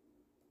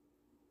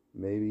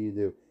 Maybe you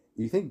do.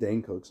 You think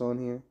Dane Cook's on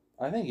here?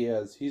 I think he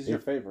is. He's your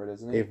favorite,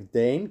 isn't he? If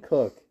Dane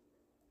Cook,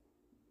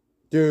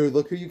 dude,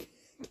 look who you can.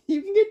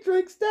 You can get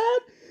Drake's dad.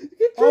 You can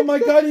get Oh my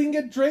Drake's God, you can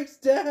get Drake's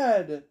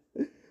dad.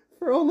 dad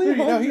for only Dude,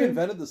 you know 100. he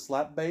invented the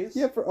slap bass?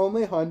 Yeah, for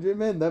only 100,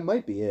 man. That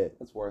might be it.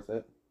 That's worth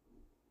it.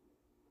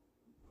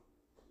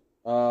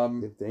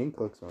 If Dane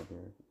Cook's on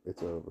here,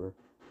 it's over.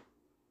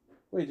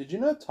 Wait, did you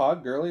know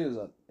Todd Gurley is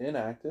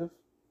inactive?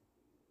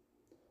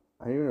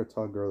 I didn't even know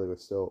Todd Gurley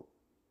was still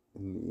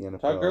in the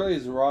NFL. Todd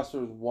Gurley's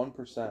roster is 1%.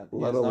 He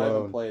Let has not even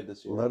alone- played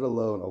this year. Let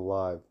alone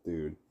alive,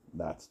 dude.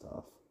 That's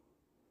tough.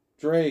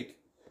 Drake.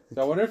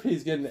 So I wonder if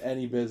he's getting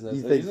any business.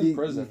 You think He's in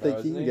prison, you think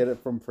though, he isn't can get it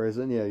from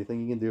prison? Yeah, you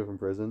think he can do it from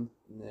prison?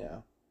 Yeah.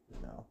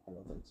 No, I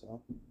don't think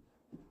so.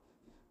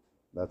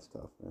 That's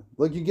tough, man.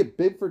 Look, you get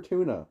Bib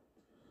Fortuna.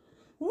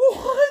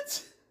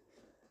 What?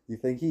 You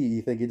think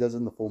he does it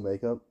in the full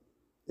makeup?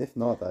 If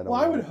not, I don't. Well,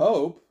 I want would it.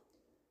 hope.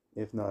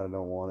 If not, I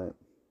don't want it.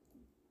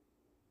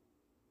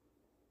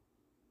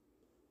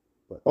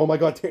 But oh my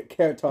God,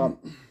 Carrot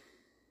Top.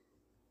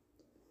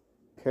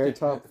 Carrot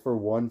Top for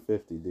 $150,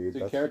 dude. Dude,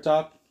 That's- Carrot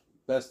Top,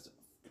 best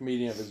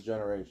comedian of his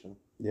generation.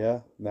 Yeah,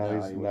 now Nah,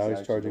 he's he was now he's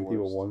actually charging the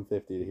people worst.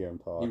 $150 to hear him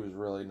talk. He was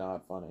really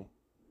not funny.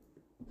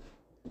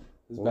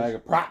 His What bag was-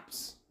 of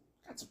props.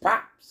 Got some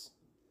props.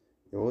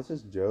 Yeah, what was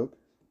his joke?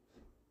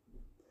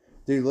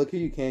 Dude, look who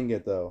you can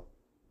get though.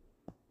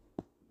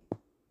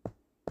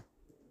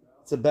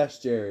 It's the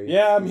best, Jerry.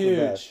 Yeah, I'm It's the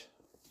best. huge.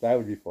 That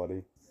would be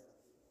funny.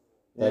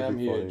 Yeah, That'd I'm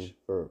be huge.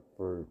 funny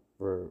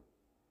for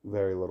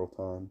very little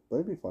time. But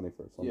it'd be funny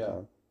for some Yeah.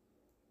 time.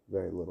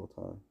 Very little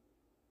time.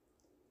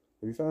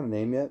 Have you found a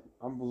name yet?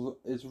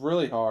 It's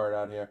really hard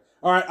out here.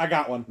 All right, I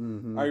got one.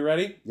 Mm-hmm. Are you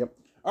ready? Yep.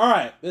 All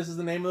right, this is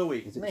the name of the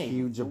week. Is it name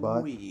huge a of the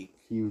butt? week.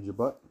 Huge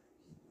butt.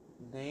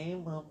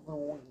 Name of the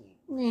week.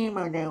 Name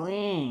of the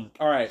week.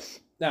 All right,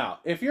 now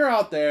if you're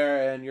out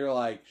there and you're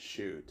like,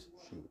 shoot,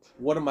 Shoot.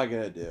 what am I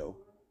gonna do?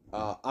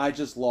 I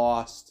just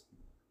lost,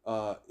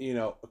 a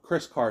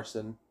Chris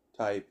Carson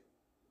type,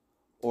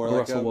 or like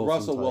Russell a Wilson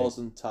Russell type.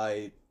 Wilson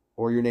type.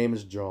 Or your name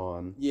is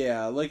John.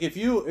 Yeah, like if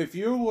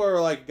you were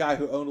like a guy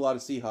who owned a lot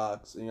of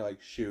Seahawks and you're like,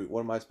 shoot,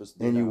 what am I supposed to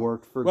do? And you now?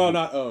 worked for Well,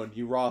 not owned.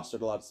 You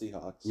rostered a lot of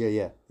Seahawks.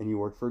 Yeah. And you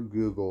worked for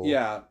Google.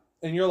 Yeah,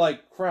 and you're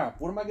like,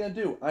 crap. What am I gonna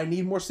do? I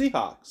need more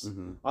Seahawks.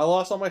 Mm-hmm. I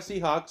lost all my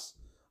Seahawks.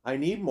 I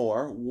need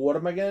more. What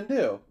am I gonna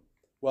do?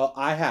 Well,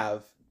 I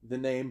have the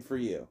name for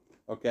you.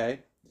 Okay,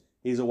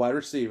 he's a wide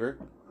receiver.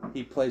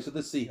 He plays for the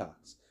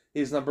Seahawks.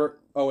 He's number.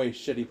 Oh wait,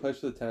 shit. He plays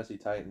for the Tennessee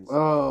Titans.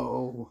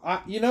 Oh.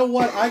 You know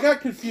what? I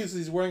got confused.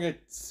 He's wearing a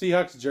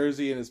Seahawks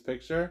jersey in his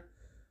picture.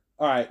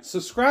 All right, so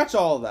scratch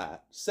all of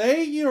that.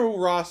 Say you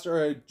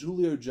roster a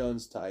Julio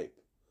Jones type,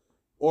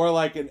 or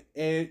like an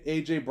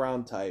AJ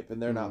Brown type,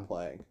 and they're not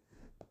playing.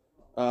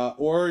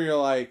 Or you're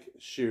like,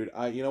 shoot,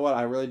 you know what?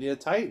 I really need a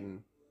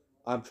Titan.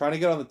 I'm trying to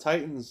get on the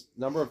Titans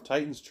number of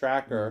Titans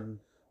tracker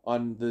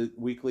on the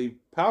weekly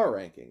power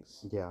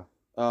rankings. Yeah.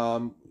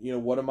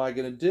 What am I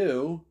gonna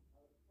do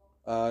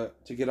to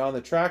get on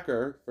the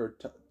tracker for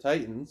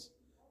Titans?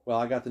 Well,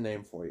 I got the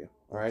name for you.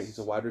 All right, he's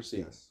a wide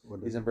receiver. Yes. What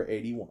He's is number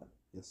 81.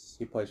 Yes.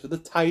 He plays for the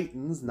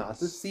Titans, not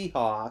the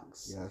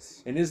Seahawks.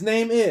 Yes. And his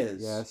name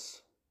is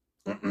Yes.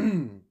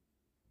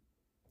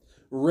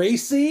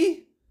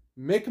 Racy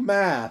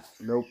McMath.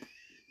 Nope.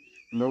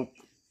 Nope.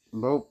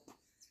 Nope.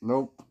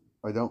 Nope.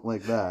 I don't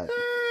like that.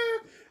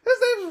 His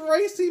name's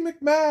Racy I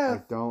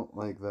McMath. don't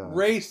like that.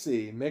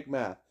 Racy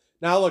McMath.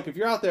 Now, look, if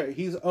you're out there,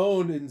 he's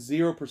owned in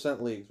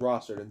 0% leagues,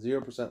 rostered in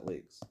 0%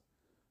 leagues.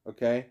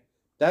 Okay?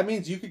 That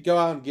means you could go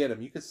out and get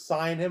him. You could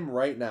sign him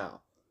right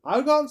now. I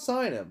would go out and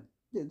sign him.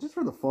 Yeah, just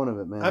for the fun of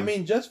it, man. I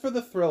mean, just for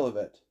the thrill of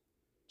it.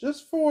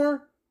 Just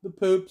for the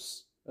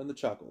poops and the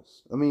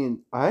chuckles.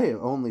 I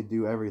only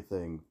do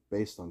everything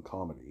based on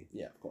comedy.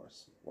 Yeah, of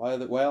course. Why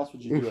else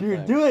would you do If a you're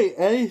thing? doing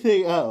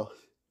anything else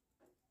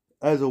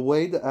as a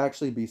way to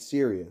actually be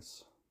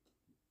serious,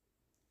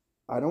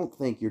 I don't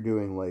think you're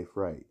doing life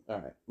right. All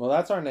right. Well,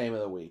 that's our name of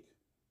the week.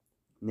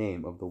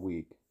 Name of the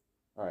week.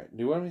 All right.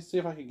 Do you want me to see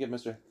if I can get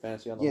Mr.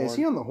 Fantasy on the Yeah, horn? is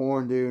he on the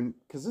horn, dude?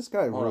 Because this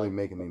guy Hold really on.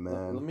 making me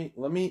mad.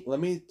 Let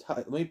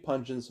me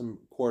punch in some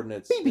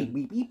coordinates Beep beep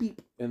beep beep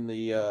beep. in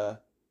the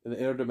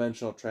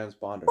interdimensional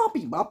transponder.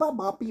 Boppy bop bop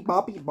boppy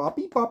boppy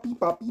boppy boppy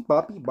boppy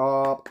boppy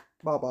bop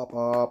bop bop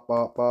bop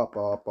bop bop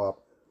bop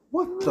bop.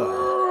 What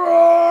the?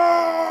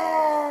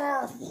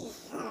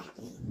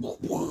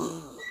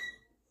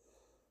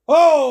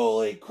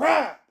 Holy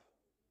crap!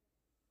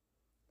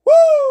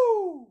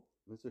 Woo!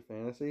 Mr.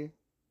 Fantasy?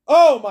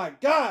 Oh my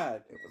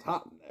god! It was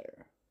hot in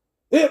there.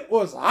 It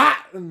was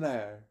hot in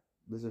there.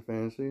 Mr.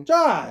 Fantasy.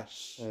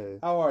 Josh, Hey.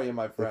 how are you,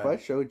 my If friend? I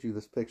showed you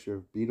this picture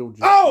of Beetlejuice.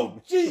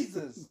 Oh,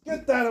 Jesus!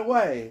 Get that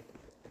away.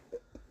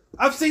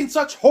 I've seen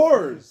such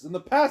horrors in the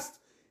past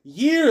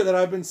year that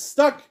I've been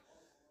stuck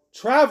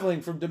traveling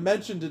from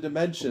dimension to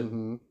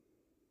dimension.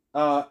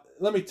 Mhm.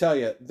 Let me tell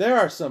you, there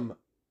are some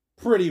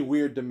pretty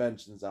weird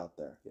dimensions out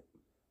there.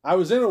 I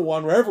was in a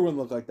one where everyone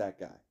looked like that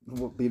guy.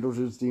 What,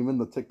 Beetlejuice Demon,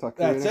 the TikTok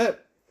creator? That's it.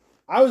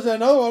 I was in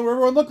another one where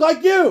everyone looked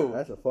like you.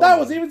 That's a fun That one.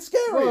 was even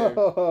scarier.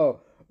 Whoa.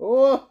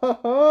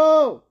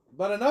 Whoa.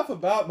 But enough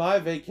about my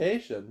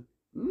vacation.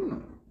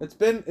 Mm.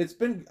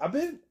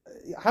 I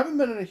haven't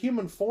been in a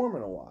human form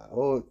in a while.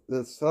 Oh,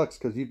 that sucks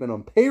because you've been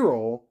on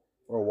payroll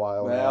for a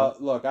while Well,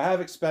 look, I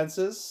have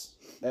expenses,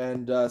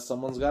 and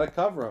someone's got to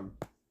cover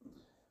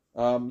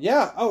them.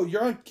 Yeah. Oh,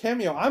 you're on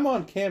Cameo. I'm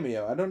on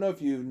Cameo. I don't know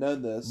if you've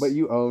known this. now. But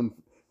you own,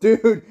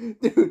 dude.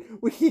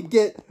 We could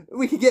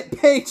get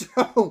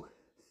Pedro.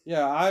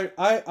 Yeah,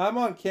 I'm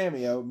on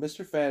Cameo.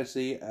 Mr.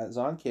 Fantasy is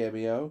on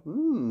Cameo.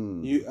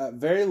 Hmm. You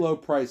very low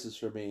prices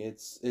for me.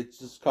 It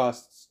just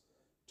costs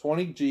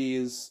 20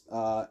 G's,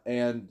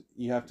 and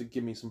you have to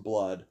give me some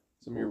blood,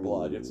 some of your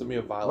blood. You have to send me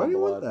a vial Why of do you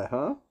blood. want that,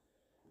 huh?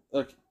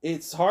 Look,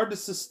 it's hard to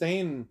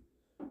sustain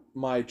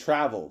my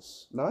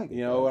travels. No, I get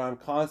You know, that. when I'm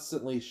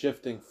constantly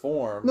shifting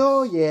forms.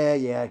 No,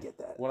 yeah, I get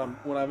that. When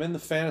I'm in the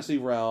fantasy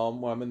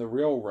realm, when I'm in the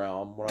real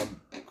realm, when I'm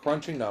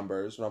crunching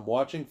numbers, when I'm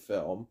watching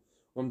film,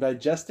 when I'm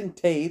digesting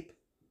tape,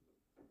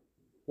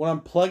 when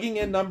I'm plugging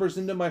in numbers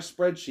into my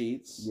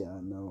spreadsheets, Yeah,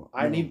 no.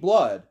 I need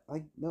blood.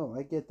 I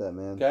get that,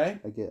 man. Okay?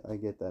 I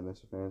get that,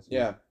 Mr. Fantasy.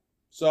 Yeah.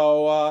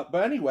 So,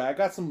 but anyway, I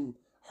got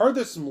heard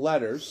there's some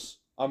letters.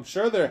 I'm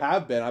sure there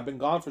have been. I've been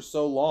gone for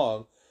so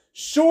long.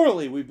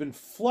 Surely we've been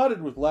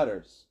flooded with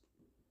letters.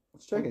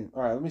 Let's check it.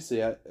 All right, let me see.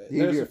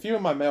 There's a few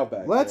in my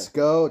mailbag. Let's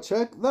go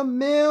check the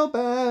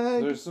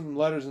mailbag. There's some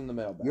letters in the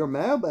mailbag. Your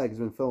mailbag has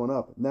been filling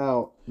up.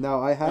 Now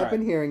I have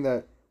been hearing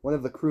that one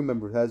of the crew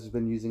members has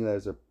been using that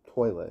as a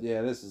toilet.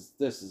 Yeah, this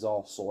is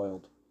all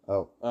soiled.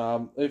 Oh.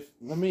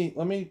 Let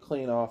me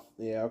clean off.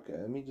 Yeah, okay.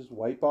 Let me just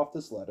wipe off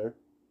this letter.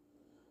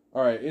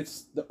 All right,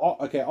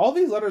 all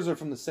these letters are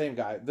from the same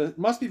guy.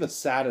 Must be the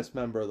saddest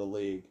member of the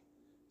league.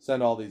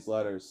 Send all these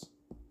letters.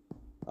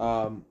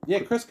 Yeah,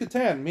 Chris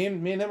Kattan. Me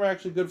and him are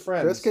actually good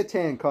friends. Chris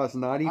Kattan costs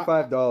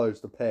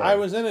 $95 to pay. I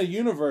was in a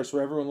universe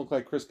where everyone looked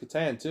like Chris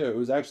Kattan too. It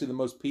was actually the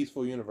most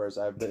peaceful universe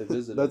I've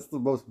visited. That's the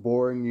most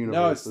boring universe.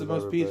 No, it's the I've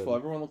most ever peaceful. been.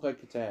 Everyone looked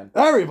like Kattan.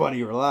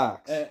 Everybody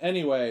relax.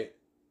 Anyway.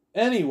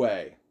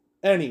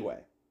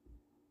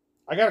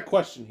 I got a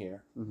question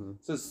here. Mm-hmm.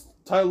 It says,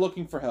 Ty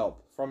looking for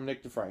help from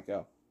Nick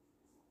DeFranco.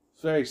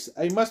 It's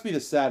he must be the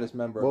saddest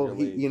member of your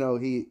league.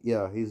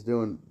 He's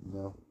doing,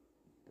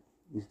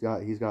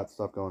 he's got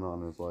stuff going on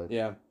in his life.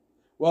 Yeah.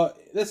 Well,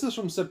 this is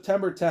from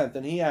September 10th,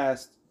 and he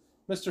asked,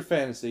 Mr.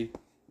 Fantasy,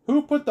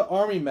 who put the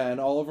army men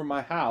all over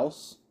my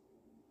house?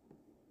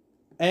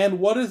 And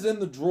what is in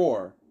the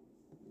drawer?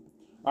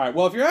 All right.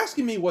 Well, if you're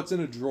asking me what's in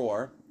a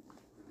drawer,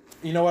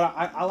 you know what?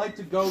 I like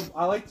to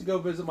go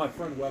visit my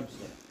friend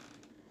Webster.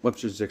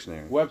 Webster's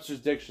Dictionary. Webster's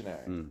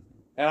Dictionary. Mm.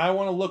 And I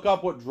want to look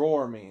up what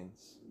drawer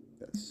means.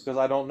 Yes. Because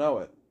I don't know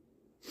it.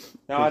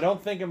 Now, I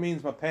don't think it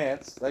means my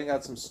pants. I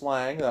got some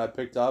slang that I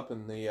picked up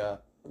in the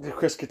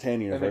Chris Kattan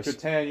in universe. the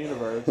Catan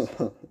universe.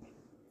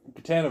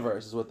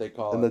 Cataniverse is what they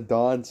call In it. the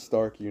Don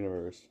Stark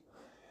universe.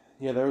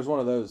 Yeah, there was one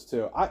of those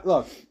too.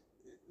 Look,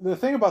 the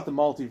thing about the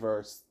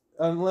multiverse,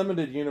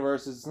 unlimited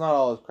universes, it's not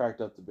all it's cracked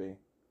up to be.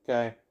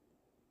 Okay?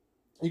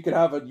 You could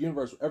have a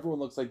universe where everyone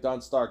looks like Don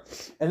Stark.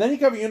 And then you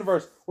could have a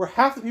universe where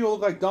half the people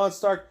look like Don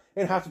Stark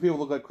and half the people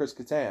look like Chris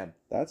Kattan.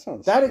 That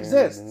sounds That scary,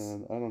 exists.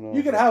 man. I don't know. You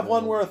if could that's have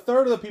one gonna- where a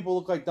third of the people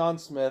look like Don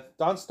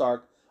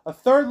Stark, a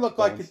third look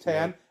like Don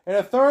Catan, Smith. and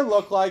a third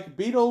look like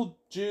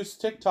Beetlejuice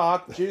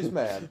TikTok Juice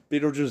Man.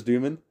 Beetlejuice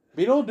Dooman.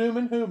 Beetle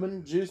Dooman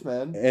Hooman Juice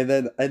Man. And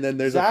then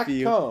there's Zach a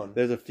few. Cohn.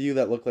 There's a few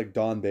that look like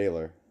Don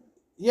Baylor.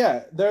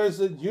 Yeah, there's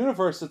a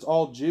universe that's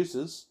all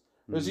juices.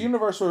 There's Mm-hmm. a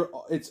universe where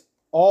it's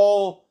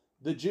all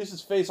the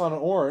juice's face on an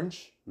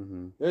orange.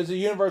 Mm-hmm. There's a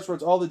universe where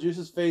it's all the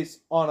juice's face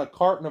on a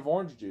carton of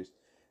orange juice.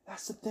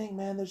 That's the thing,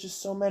 man. There's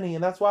just so many.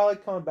 And that's why I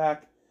like coming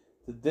back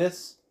to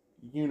this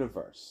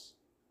universe.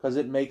 Because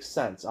it makes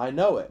sense. I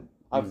know it.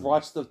 I've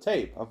watched the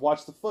tape. I've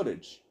watched the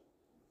footage.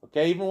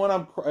 Okay? Even when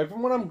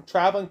I'm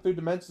traveling through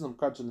dimensions, I'm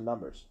crunching the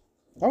numbers.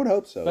 I would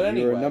hope so. But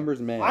anyway, You're a numbers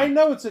man. I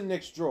know it's in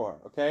Nick's drawer.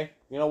 Okay?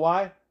 You know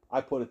why?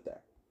 I put it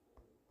there.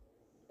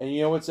 And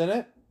you know what's in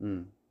it?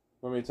 Mm.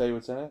 Want me to tell you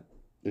what's in it?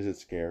 Is it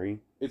scary?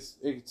 It's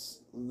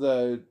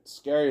the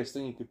scariest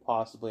thing you could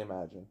possibly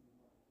imagine.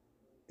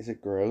 Is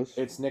it gross?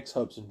 It's Nick's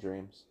hopes and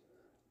dreams.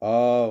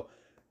 Oh,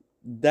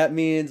 that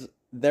means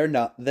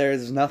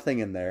there's nothing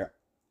in there.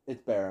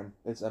 It's barren.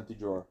 It's empty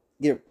drawer.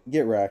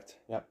 Get wrecked.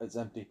 Yep, it's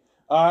empty.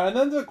 And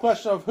then the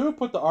question of who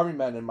put the army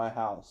men in my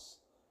house.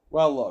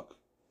 Well, look.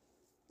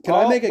 Can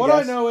I make a what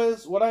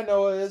guess? What I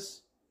know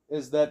is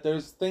that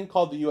there's a thing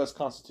called the U.S.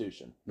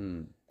 Constitution,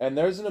 and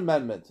there's an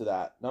amendment to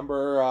that,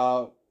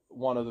 number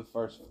one of the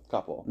first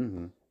couple,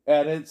 Mm-hmm.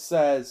 and it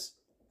says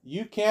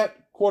you can't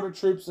quarter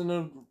troops in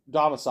a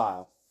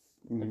domicile.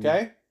 Mhm.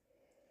 Okay?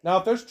 Now,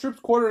 if there's troops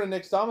quartered in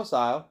Nick's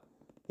domicile,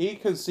 he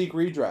could seek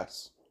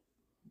redress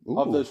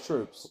of Ooh. those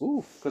troops.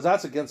 Oof. Because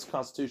that's against the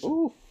Constitution.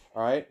 Oof.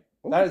 All right?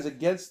 That is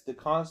against the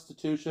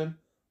Constitution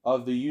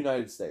of the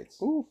United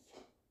States. Oof.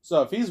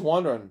 So if he's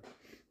wondering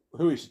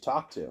who he should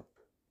talk to,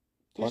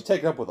 he should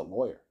take it up with a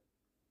lawyer.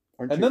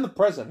 Aren't And you- then the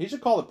president. He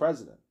should call the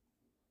president.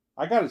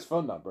 I got his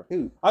phone number.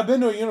 Who? I've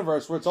been to a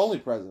universe where it's only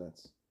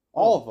presidents.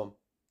 All of them.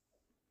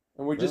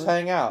 And we just Really?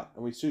 hang out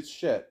and we shoot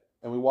shit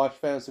and we watch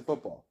fantasy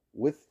football.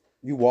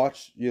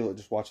 you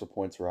just watch the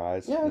points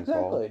rise. Yeah, and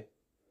call. exactly.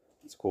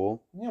 It's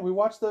cool. Yeah, we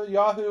watch the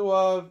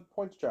Yahoo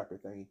points tracker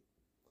thingy.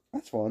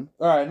 That's fun.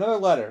 All right, another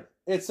letter.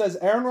 It says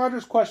Aaron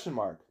Rodgers ?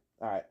 All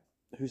right.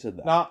 Who said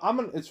that? Now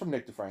it's from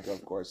Nick DeFranco,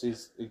 of course.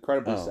 He's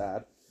incredibly Oh.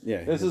 sad.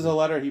 Yeah. This is a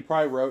letter he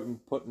probably wrote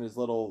and put in his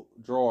little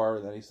drawer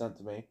that he sent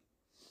to me.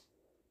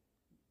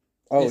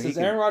 Oh, It says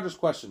Aaron Rodgers ?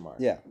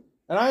 Yeah.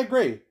 And I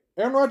agree.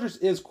 Aaron Rodgers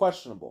is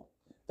questionable.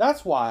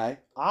 That's why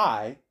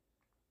a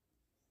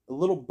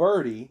little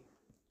birdie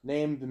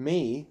named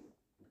me,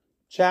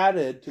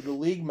 chatted to the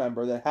league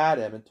member that had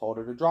him and told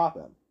her to drop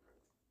him.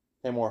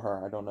 Him or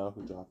her. I don't know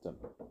who dropped him.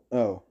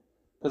 Oh.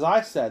 Because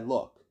I said,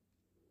 look,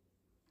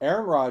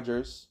 Aaron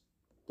Rodgers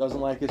doesn't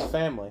like his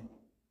family.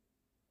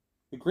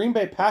 The Green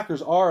Bay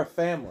Packers are a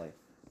family.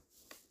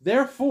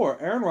 Therefore,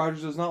 Aaron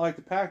Rodgers does not like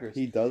the Packers.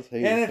 He does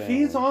hate. And his if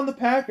he's family. on the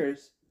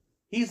Packers,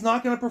 he's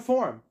not going to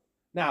perform.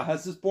 Now,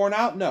 has this borne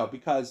out? No,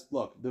 because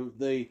look,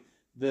 the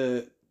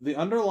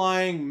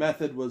underlying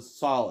method was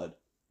solid,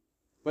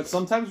 but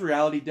sometimes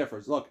reality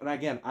differs. Look, and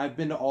again, I've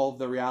been to all of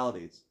the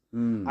realities.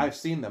 Mm. I've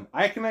seen them.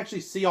 I can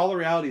actually see all the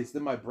realities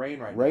in my brain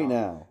right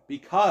now.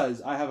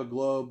 because I have a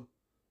globe.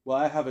 Well,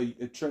 I have a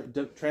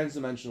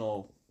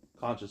transdimensional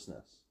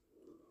consciousness.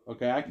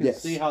 Okay, I can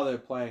Yes. see how they're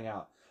playing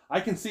out. I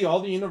can see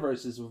all the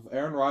universes with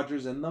Aaron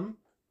Rodgers in them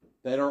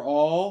that are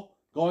all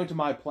going to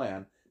my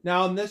plan.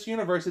 Now, in this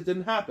universe, it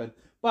didn't happen.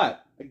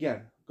 But,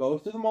 again, go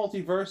through the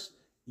multiverse.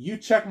 You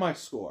check my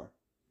score.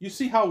 You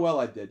see how well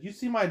I did. You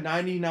see my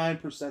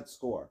 99%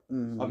 score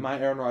Mhm. of my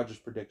Aaron Rodgers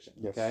prediction.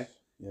 Yes. Okay?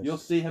 Yes. You'll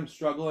see him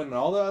struggling in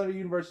all the other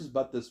universes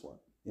but this one.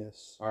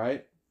 Yes. All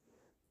right?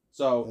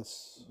 So,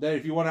 Yes. then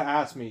if you want to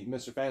ask me,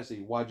 Mr.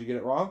 Fantasy, why'd you get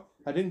it wrong?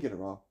 I didn't get it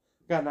wrong.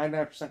 I got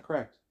 99%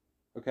 correct.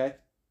 Okay?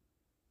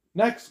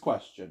 Next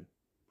question.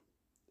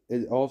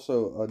 It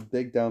also a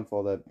big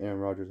downfall that Aaron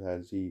Rodgers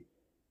has. He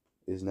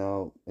is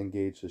now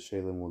engaged to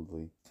Shailene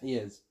Woodley. He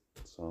is.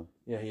 So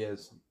Yeah, he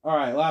is. All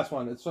right, last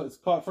one. It's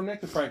called from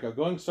Nick DeFranco.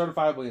 Going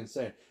certifiably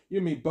insane. You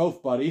and me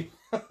both, buddy.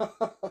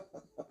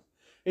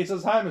 He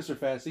says, "Hi, Mr.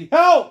 Fantasy.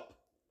 Help!"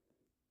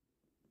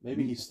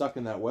 Maybe he's stuck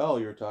in that well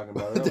you were talking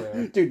about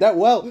earlier. dude, that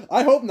well.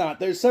 I hope not.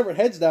 There's severed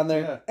heads down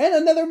there Yeah. and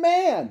another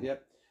man.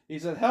 Yep. He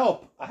said,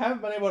 "Help! I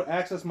haven't been able to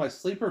access my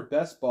sleeper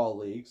best ball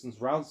league since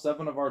round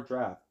 7 of our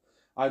draft.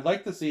 I'd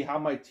like to see how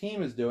my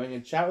team is doing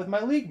and chat with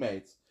my league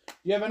mates. Do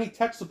you have any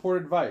tech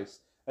support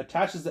advice?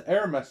 Attaches the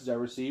error message I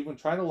received when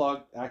trying to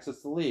log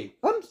access the league.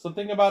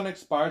 Something about an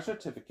expired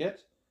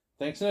certificate.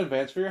 Thanks in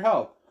advance for your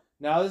help."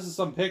 Now this is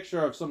some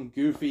picture of some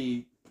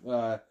goofy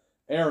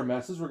error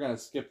message. We're gonna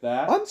skip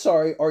that. I'm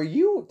sorry. Are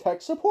you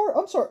tech support?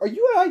 I'm sorry. Are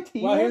you an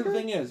IT? Well, here's the worker?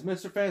 thing: is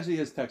Mr. Fantasy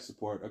is tech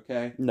support.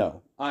 Okay.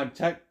 No. I'm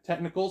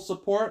technical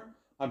support.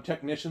 I'm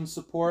technician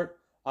support.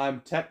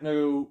 I'm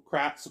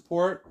technocrat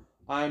support.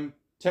 I'm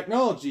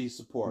technology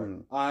support.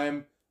 Mm.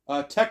 I'm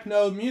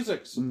techno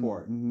music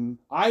support. Mm-hmm.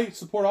 I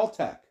support all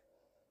tech,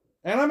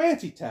 and I'm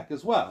anti-tech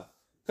as well.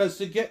 Because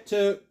to get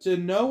to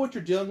know what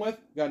you're dealing with,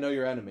 you gotta know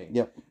your enemy.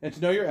 Yep. And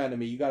to know your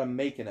enemy, you gotta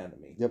make an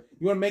enemy. Yep.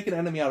 You want to make an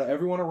enemy out of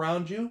everyone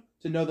around you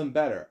to know them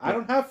better. I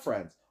don't have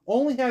friends.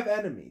 Only have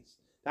enemies.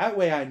 That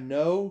way, I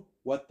know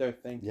what they're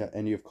thinking. Yeah,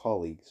 and you have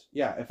colleagues.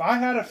 Yeah, if I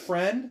had a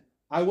friend,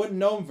 I wouldn't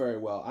know them very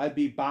well. I'd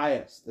be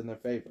biased in their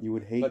favor. You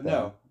would hate But them.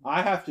 no,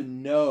 I have to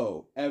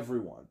know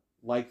everyone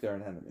like they're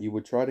an enemy. You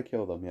would try to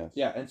kill them. Yes.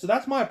 Yeah, and so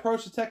that's my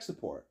approach to tech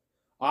support.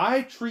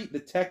 I treat the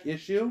tech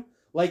issue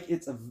like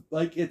it's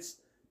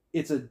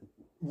a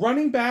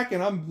running back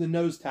and I'm the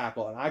nose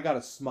tackle and I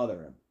gotta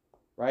smother him,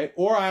 right?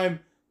 Or I'm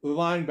the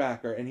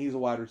linebacker and he's a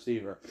wide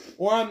receiver.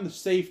 Or I'm the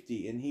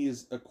safety and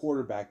he's a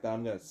quarterback that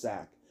I'm gonna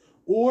sack.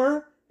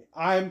 Or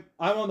I'm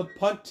on the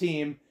punt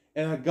team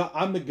and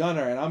I'm the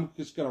gunner and I'm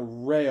just gonna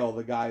rail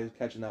the guy who's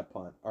catching that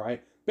punt. All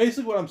right.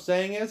 Basically, what I'm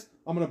saying is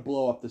I'm gonna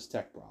blow up this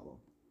tech problem.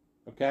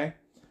 Okay.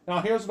 Now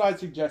here's what I'd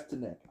suggest to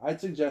Nick. I'd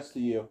suggest to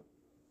you: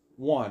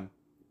 1,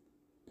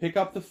 pick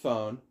up the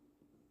phone.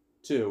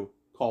 2,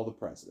 call the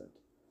president.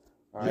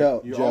 All right.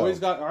 Joe, You Joe.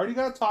 already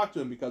got to talk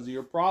to him because of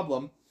your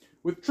problem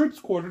with troops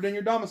quartered in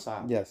your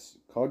domicile. Yes.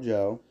 Call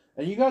Joe.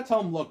 And you got to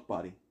tell him, look,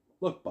 buddy,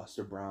 look,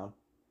 Buster Brown.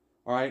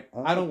 All right,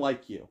 I don't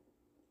like you.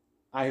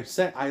 I have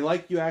said I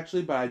like you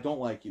actually, but I don't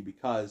like you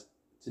because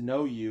to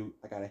know you,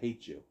 I gotta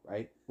hate you.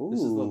 Right. Ooh.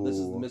 This is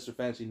the Mr.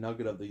 Fantasy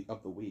Nugget of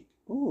the week.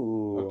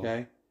 Ooh.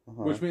 Okay.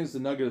 Uh-huh. Which means the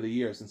nugget of the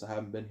year since I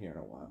haven't been here in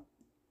a while.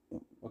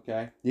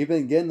 Okay. You've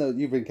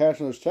been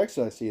cashing those checks.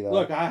 I see though.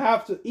 Look, I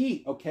have to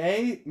eat.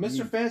 Okay,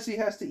 Mr. Fantasy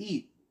has to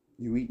eat.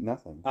 You eat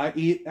nothing. I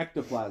eat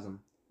ectoplasm.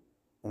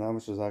 And how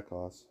much does that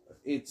cost?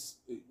 it's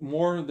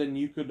more than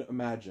you could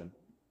imagine.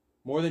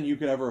 More than you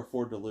could ever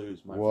afford to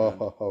lose, my friend.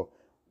 Whoa.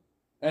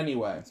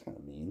 Anyway, That's kind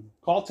of mean.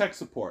 call tech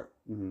support.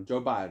 Mm-hmm.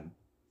 Joe Biden.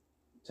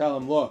 Tell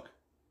him, look,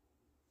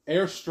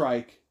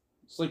 airstrike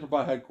Sleeper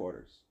Bot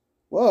headquarters.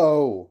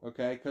 Whoa.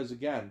 Okay? Because,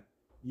 again,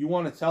 you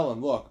want to tell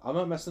him, look, I'm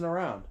not messing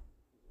around.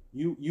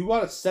 You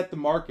want to set the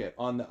market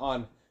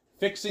on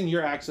fixing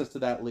your access to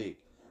that league.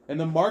 And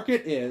the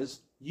market is,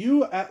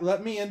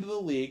 let me into the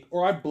league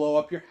or I blow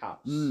up your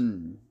house.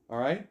 All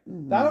right?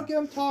 Mm-hmm. That'll get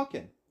him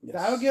talking. Yes.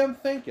 That'll get him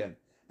thinking.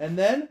 And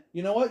then,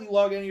 you know what? You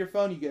log into your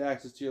phone, you get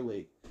access to your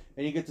league.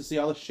 And you get to see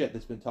all the shit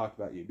that's been talked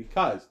about you.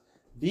 Because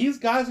these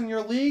guys in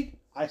your league,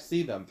 I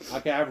see them.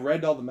 Okay, I've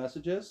read all the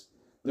messages.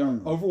 They're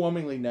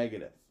overwhelmingly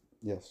negative.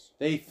 Yes.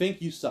 They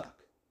think you suck.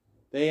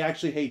 They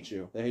actually hate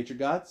you. They hate your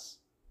guts.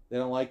 They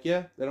don't like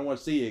you. They don't want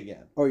to see you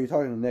again. Oh, you're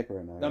talking to Nick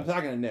right now. I'm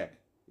talking to Nick.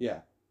 Yeah.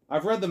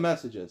 I've read the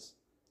messages.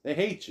 They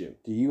hate you.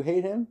 Do you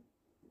hate him?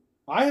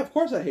 Of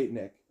course I hate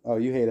Nick. Oh,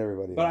 you hate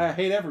everybody. But I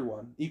hate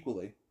everyone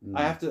equally. Mm.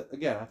 I have to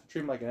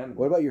treat him like an enemy.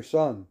 What about your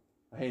son?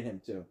 I hate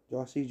him too.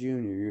 Joshy Jr.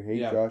 You hate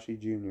Yeah. Joshy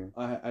Jr.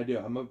 I do.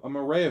 I'm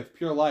a ray of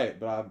pure light,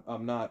 but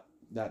I'm not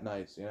that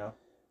nice, you know?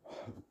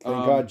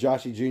 Thank God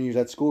Joshy Jr.'s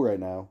at school right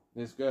now.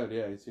 It's good,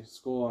 yeah. He's in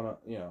school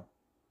on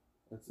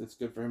it's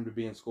good for him to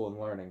be in school and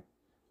learning.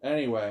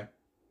 Anyway,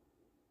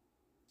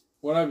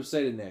 what I would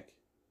say to Nick,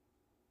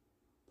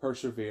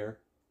 persevere,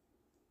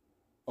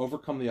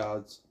 overcome the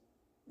odds,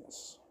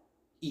 Yes.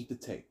 eat the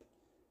tape.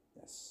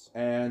 Yes.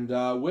 And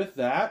with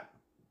that,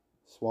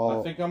 Swallow.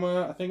 I think I'm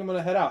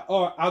gonna head out.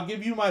 Oh, I'll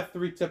give you my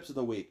 3 tips of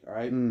the week, all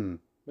right?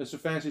 Mr.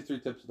 Fantasy 3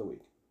 tips of the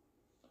week.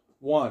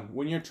 1,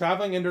 when you're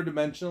traveling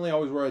interdimensionally,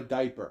 always wear a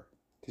diaper.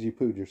 Because you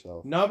pooed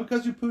yourself. Not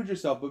because you pooed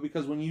yourself, but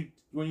because when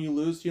you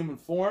lose human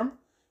form,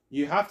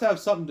 you have to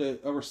have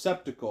a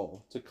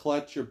receptacle to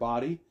clutch your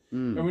body.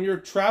 And when you're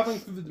traveling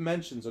through the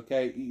dimensions,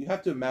 okay, you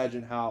have to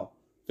imagine how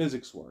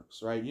physics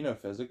works, right? You know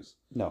physics.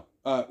 No.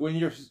 When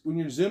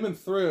you're zooming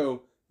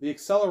through, the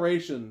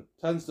acceleration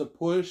tends to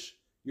push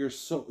your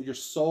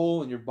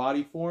soul and your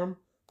body form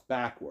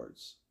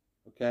backwards.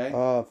 Okay.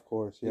 Of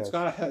course. Yes.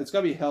 It's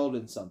gotta be held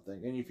in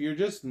something, and if you're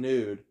just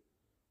nude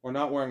or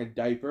not wearing a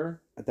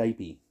diaper, A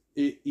diaper.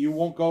 you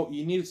won't go.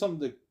 You need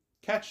something to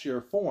catch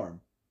your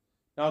form.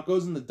 Now it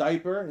goes in the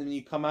diaper, and then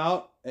you come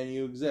out and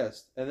you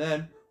exist, and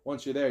then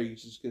once you're there, you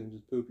just can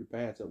just poop your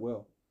pants at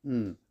will.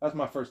 That's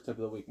my first tip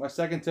of the week. My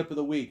second tip of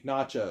the week: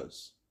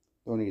 nachos.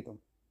 Don't eat them.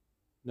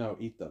 No,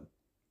 eat them,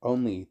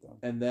 Only eat them.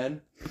 and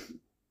then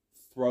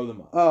throw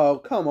them up, Oh,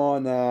 come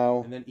on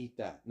now. and then eat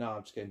that. No,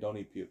 I'm just kidding. Don't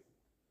eat puke.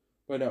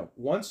 But no,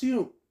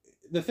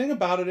 the thing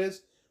about it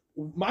is,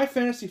 my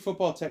fantasy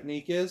football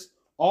technique is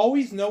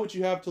always know what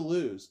you have to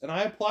lose, and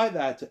I apply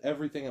that to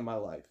everything in my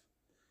life.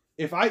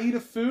 If I eat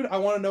a food, I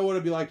want to know what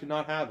it'd be like to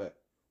not have it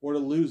or to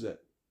lose it.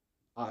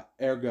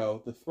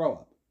 Ergo, the throw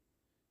up.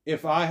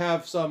 If I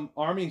have some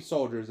army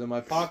soldiers in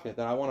my pocket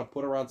that I want to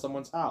put around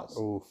someone's house,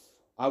 Oof.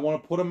 I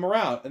want to put them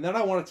around, and then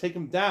I want to take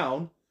them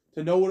down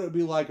to know what it would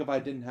be like if I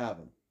didn't have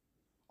them.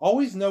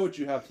 Always know what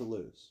you have to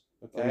lose.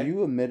 Okay. Are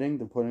you admitting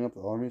to putting up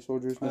the army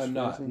soldiers? Mr. I'm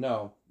not. Fantasy?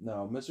 No.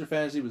 Mr.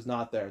 Fantasy was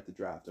not there at the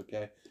draft.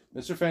 Okay.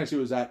 Mr. Fantasy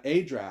was at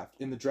a draft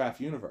in the draft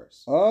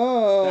universe.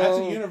 Oh. That's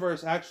a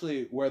universe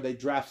actually where they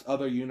draft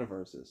other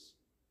universes.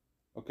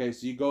 Okay,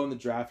 so you go in the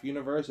draft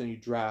universe and you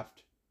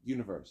draft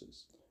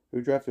universes.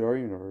 Who drafted our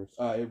universe?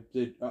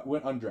 It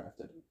went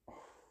undrafted.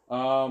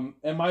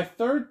 And my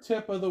third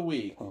tip of the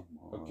week. Come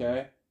on.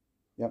 Okay.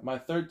 Yep. My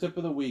third tip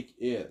of the week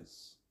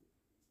is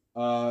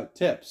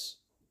tips.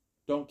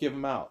 Don't give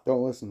them out.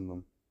 Don't listen to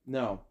them.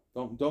 No,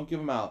 don't give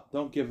them out.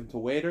 Don't give them to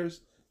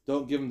waiters.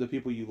 Don't give them to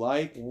people you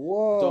like.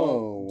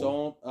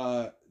 Whoa.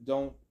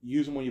 Don't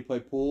use them when you play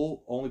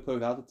pool. Only play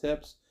without the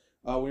tips.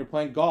 When you're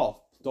playing golf,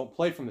 don't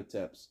play from the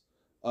tips.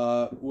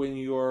 When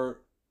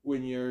you're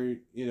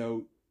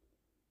in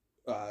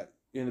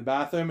the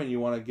bathroom and you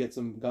want to get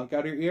some gunk out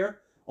of your ear,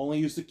 only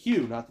use the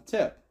cue, not the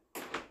tip.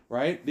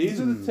 Right?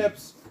 These are the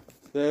tips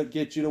that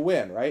get you to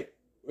win. Right?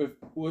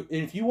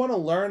 If you want to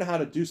learn how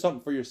to do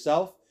something for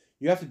yourself,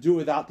 you have to do it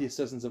without the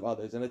assistance of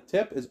others. And a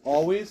tip is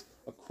always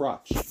a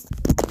crutch.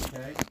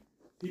 Okay?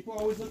 People are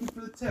always looking for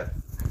the tip.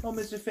 Oh,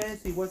 Mr.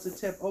 Fantasy, what's the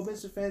tip? Oh,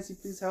 Mr. Fantasy,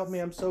 please help me.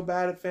 I'm so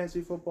bad at fantasy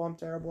football. I'm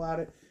terrible at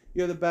it.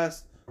 You're the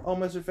best. Oh,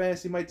 Mr.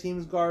 Fantasy, my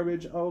team's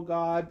garbage. Oh,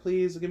 God,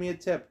 please give me a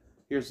tip.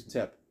 Here's the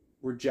tip.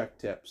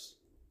 Reject tips.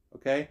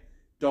 Okay?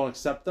 Don't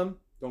accept them.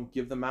 Don't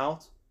give them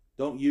out.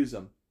 Don't use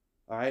them.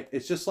 All right?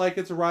 It's just like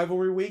it's a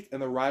rivalry week, and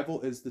the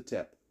rival is the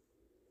tip.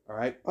 All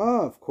right?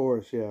 Oh, of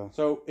course, yeah.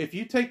 So if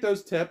you take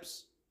those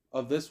tips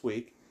of this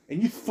week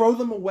and you throw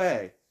them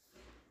away,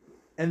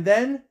 and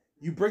then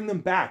you bring them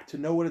back to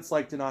know what it's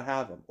like to not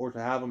have them, or to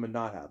have them and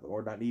not have them,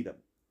 or not need them,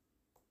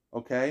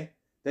 okay?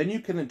 Then you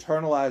can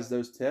internalize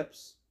those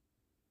tips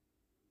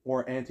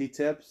or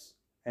anti-tips,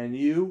 and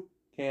you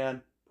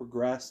can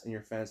progress in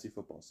your fantasy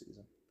football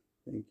season.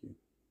 Thank you.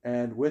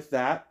 And with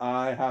that,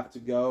 I have to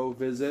go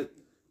visit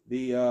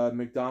the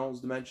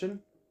McDonald's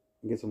dimension.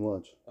 Get some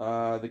lunch.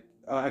 The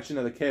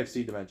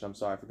KFC dimension. I'm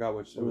sorry, I forgot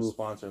which it was Oof.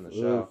 sponsoring the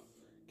show.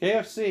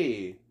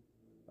 KFC,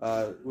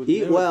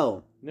 Eat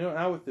well.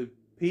 Now with the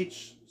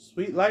peach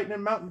sweet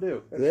lightning Mountain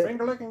Dew. It's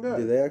finger licking good.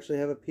 Do they actually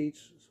have a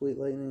peach sweet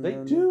lightning? They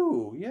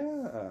do,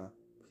 yeah.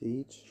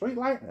 Peach Sweet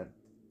lightning.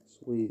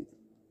 sweet.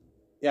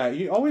 Yeah,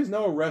 you always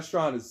know a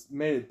restaurant has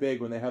made it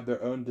big when they have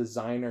their own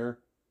designer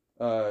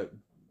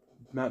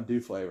Mountain Dew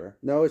flavor.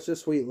 No, it's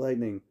just sweet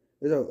lightning.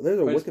 There's a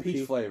But it's Wikipedia.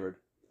 peach flavored.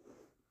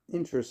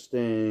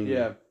 Interesting.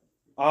 Yeah.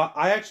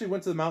 I actually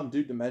went to the Mountain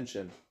Dew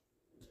Dimension.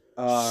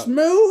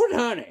 Smooth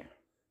honey.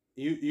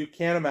 You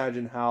can't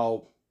imagine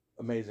how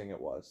amazing it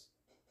was.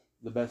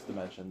 The best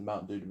dimension,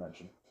 Mountain Dew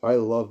Dimension. I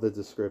love the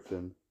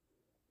description.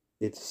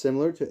 It's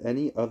similar to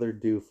any other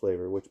dew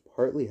flavor, which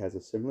partly has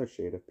a similar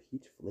shade of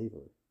peach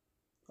flavor.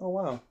 Oh,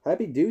 wow.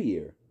 Happy Dew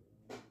Year.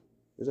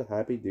 There's a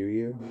Happy Dew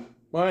Year.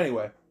 Well,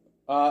 anyway,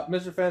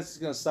 Mr. Fantasy is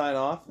going to sign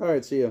off. All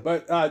right, see ya.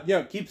 But,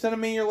 keep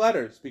sending me your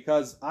letters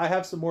because I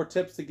have some more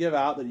tips to give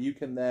out that you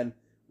can then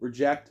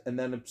reject and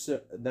then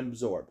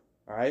absorb.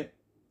 All right?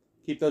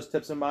 Keep those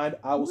tips in mind.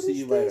 I will see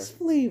you later. What is this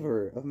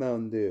flavor of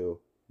Mountain Dew?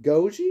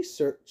 Goji?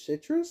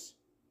 Citrus?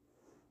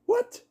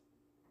 What?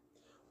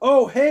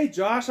 Oh, hey,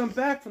 Josh, I'm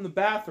back from the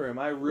bathroom.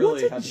 I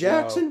really What's had a to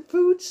Jackson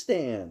food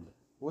stand? go.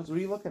 What are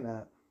you looking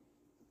at?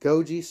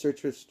 Goji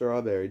Citrus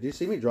Strawberry. Did you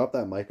see me drop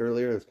that mic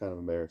earlier? It was kind of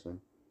embarrassing.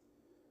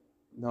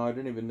 No, I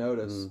didn't even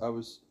notice. I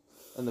was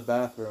in the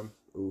bathroom.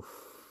 Oof.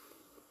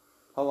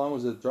 How long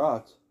was it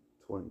dropped?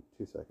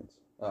 22 seconds.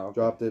 Oh, okay.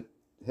 Dropped it,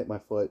 hit my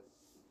foot.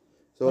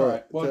 So, All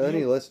right. Well, to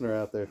any listener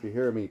out there, if you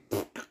hear me...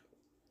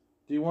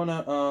 Do you want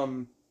to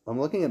I'm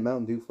looking at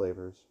Mountain Dew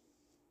flavors.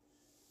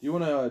 Do you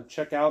want to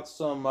check out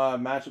some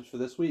matchups for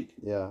this week?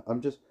 Yeah,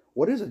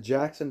 what is a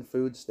Jackson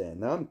food stand?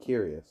 Now I'm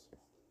curious.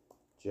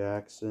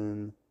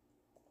 Jackson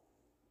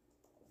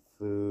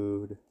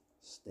food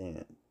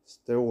stand.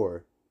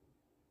 Store.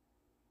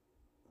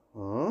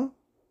 Huh?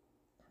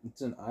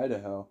 It's in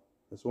Idaho.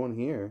 There's one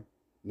here.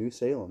 New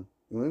Salem.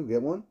 You want to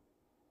get one?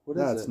 What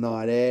is That's it?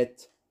 not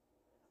it.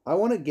 I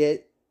want to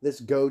get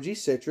this Goji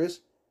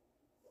Citrus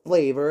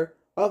flavor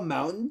of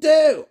Mountain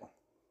Dew.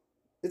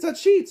 It's at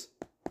Sheets.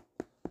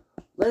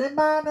 Let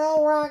anybody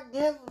know where I can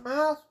get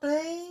my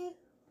speed?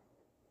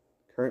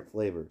 Current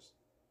flavors.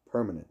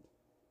 Permanent.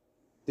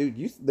 Dude,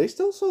 they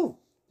still sell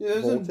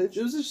Yeah, voltage?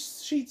 It was a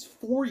Sheets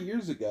 4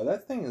 years ago.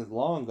 That thing is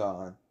long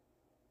gone.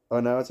 Oh,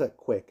 now it's at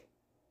Quick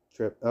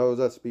Trip. Oh, is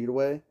that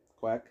Speedway?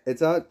 Quack.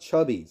 It's at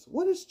Chubby's.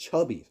 What is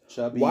Chubby's?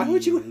 Chubby's. Why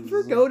would you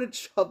ever go to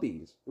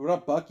Chubby's? What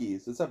about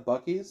Bucky's? Is that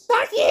Bucky's?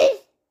 Bucky!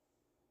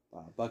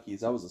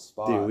 Bucky's. That was a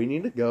spot. Dude, we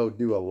need to go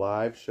do a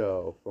live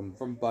show from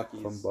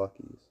Bucky's. From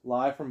Bucky's.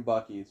 Live from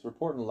Bucky's.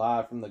 Reporting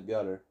live from the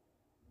gutter.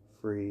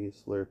 Free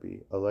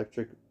Slurpee.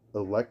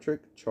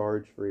 Electric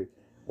charge free.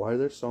 Why are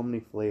there so many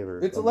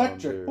flavors? It's of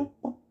electric. Mountain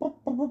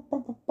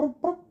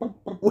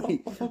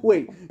Dew?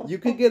 Wait. You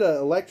could get an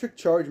electric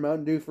charge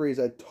Mountain Dew freeze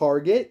at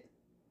Target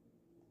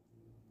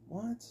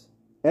What?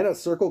 and at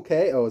Circle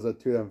K. Oh, it's at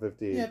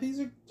 2015. Yeah, these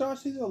are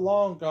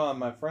long gone,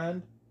 my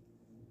friend.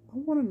 I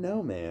want to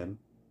know, man.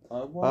 I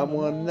I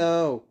want to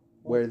know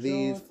where what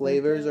these you're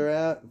flavors thinking. are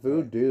at.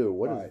 Voodoo.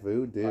 What is Alright.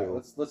 voodoo? All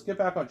right, let's get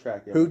back on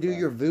track here. Who my do friend.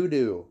 your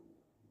voodoo?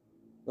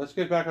 Let's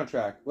get back on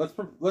track. Let's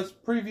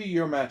preview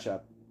your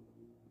matchup.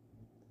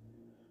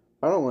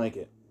 I don't like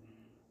it.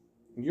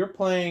 You're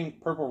playing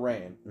Purple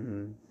Rain.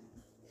 Mm-hmm.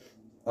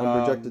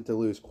 I'm projected to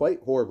lose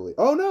quite horribly.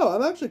 Oh no,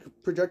 I'm actually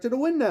projected to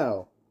win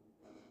now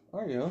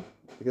Are you?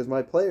 because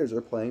my players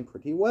are playing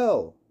pretty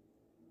well.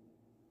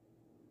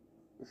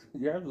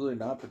 You're absolutely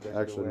not projected.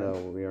 Actually, to no,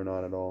 we are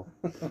not at all.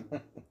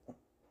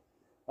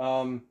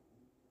 win.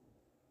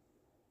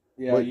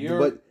 Yeah, you're.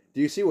 But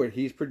do you see what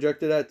he's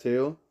projected at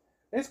too?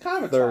 It's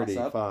kind of a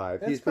toss-up. 35.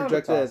 It's He's kind of a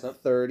projected at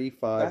toss-up.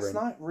 35. That's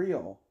not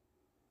real.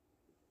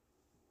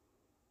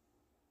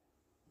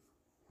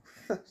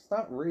 That's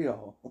not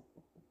real.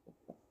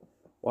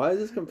 Why is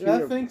this computer?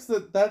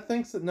 That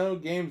thinks that no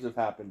games have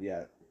happened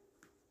yet.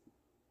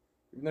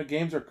 No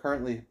games are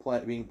currently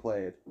being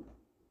played.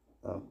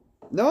 Oh.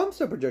 No, I'm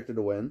still projected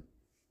to win.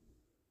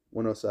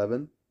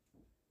 107.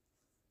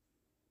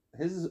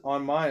 His is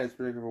on mine. It's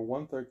predicted for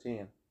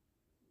 113.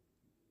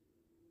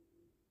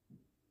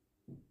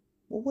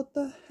 Well, what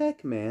the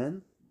heck,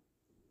 man?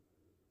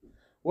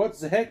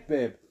 What's the heck,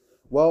 babe?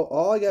 Well,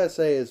 all I gotta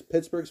say is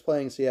Pittsburgh's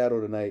playing Seattle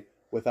tonight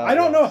without. I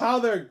don't Russ. know how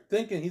they're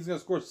thinking he's going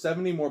to score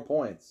 70 more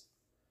points.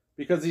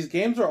 Because these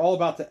games are all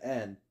about to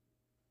end.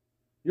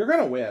 You're going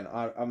to win.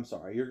 I'm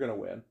sorry. You're going to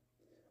win.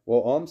 Well,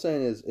 all I'm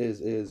saying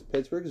is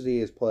Pittsburgh Z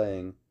is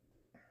playing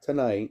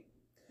tonight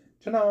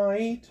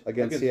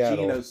against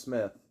Seattle. Geno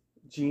Smith.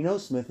 Geno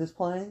Smith is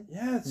playing?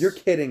 Yes. You're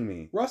kidding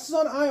me. Russ is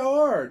on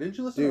IR. Didn't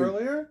you listen Dude.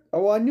 earlier?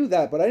 Oh, well, I knew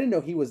that, but I didn't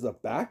know he was the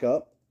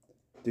backup.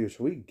 Dude,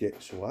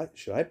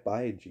 should I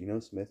buy a Geno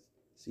Smith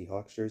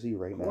Seahawks jersey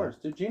right Of now? course.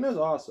 Dude, Geno's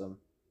awesome.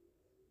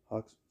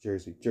 Hawks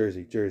jersey.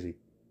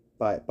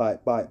 Buy it.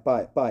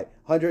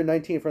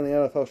 119 from the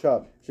NFL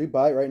shop. Should we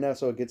buy it right now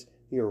so it gets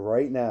here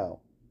right now?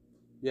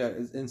 Yeah,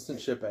 it's instant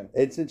shipping.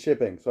 Instant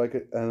shipping. So I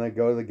could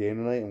go to the game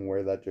tonight and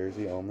wear that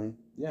jersey only.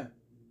 Yeah,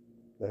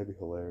 That'd be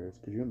hilarious.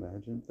 Could you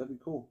imagine? that'd be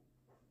cool.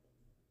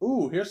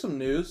 Ooh, here's some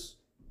news.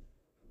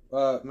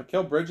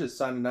 Mikal Bridges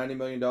signed a $90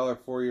 million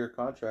 4-year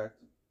contract.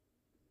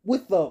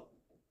 With the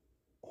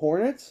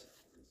Hornets?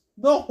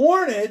 The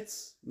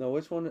Hornets? No,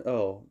 which one?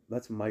 Oh,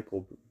 that's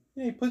Michael.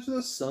 Yeah, he plays for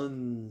the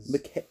Suns.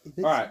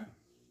 All All right.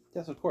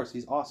 Yes, of course.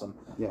 He's awesome.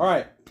 Yeah. All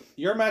right.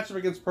 Your matchup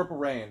against Purple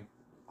Rain.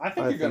 I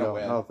think you're going to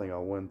win. I think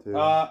I'll win, too.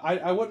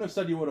 I wouldn't have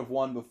said you would have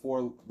won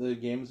before the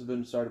games have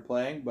been started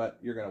playing, but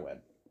you're going to win.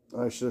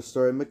 I should have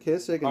started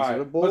McKissick All instead right.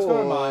 of Boyd.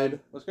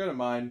 Let's go to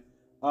mine.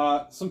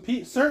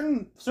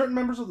 Certain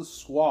members of the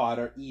squad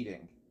are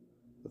eating.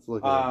 Let's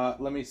look at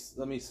it.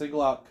 Let me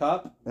single out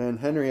Cup. And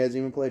Henry hasn't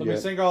even played Let yet.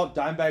 me single out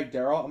Dimebag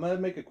Daryl. I'm gonna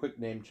make a quick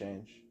name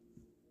change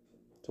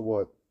To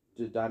what?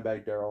 to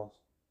Dimebag Daryl.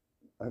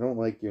 I don't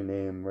like your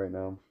name right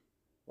now.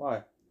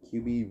 Why?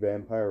 QB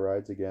Vampire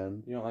Rides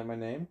again. You don't like my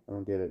name? I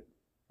don't get it.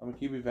 I'm a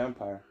QB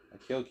vampire. I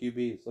kill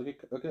QBs.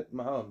 Look at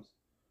Mahomes.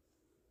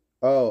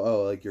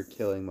 Oh, like you're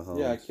killing Mahomes.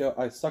 Yeah,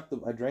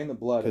 I drain the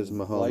blood 'Cause and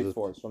Mahomes life is-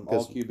 force from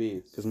all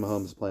QBs. Because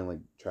Mahomes is playing like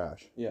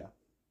trash. Yeah.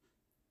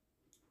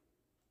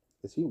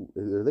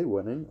 Are they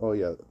winning? Oh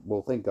yeah.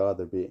 Well, thank God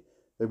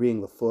they're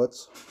being the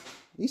Foots.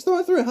 He's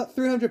throwing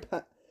 300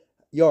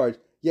 yards,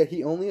 yet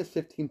he only has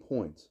 15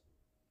 points.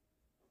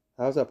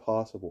 How is that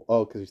possible?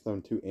 Oh, because he's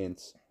throwing 2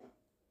 ints.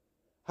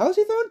 How is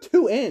he throwing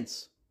 2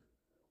 ints?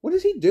 What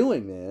is he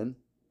doing, man?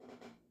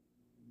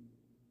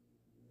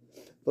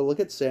 But look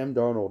at Sam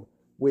Darnold.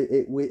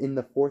 In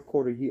the fourth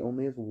quarter, he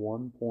only has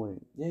 1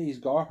 point. Yeah, he's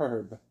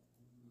Garb.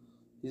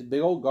 He's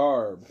big old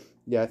Garb.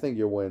 Yeah, I think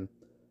you'll win.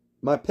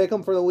 My pick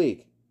 'em for the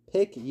week.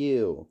 Pick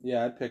you.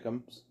 Yeah, I'd pick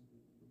 'em.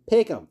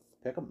 Pick 'em.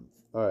 Pick 'em.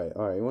 All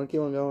right. You want to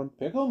keep on going?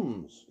 Pick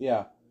 'ems.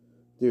 Yeah.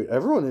 Dude,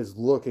 everyone is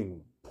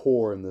looking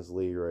poor in this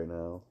league right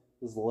now.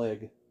 His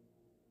leg.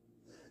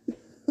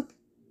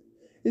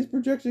 His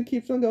projection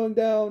keeps on going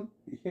down.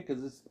 Yeah,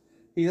 because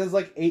he has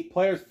like 8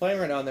 players playing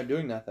right now and they're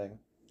doing nothing.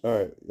 All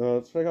right,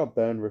 let's check out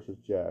Ben versus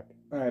Jack.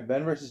 All right,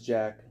 Ben versus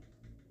Jack.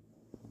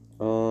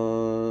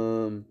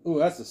 Ooh, Ooh,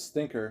 that's a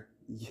stinker.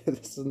 yeah,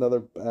 this is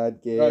another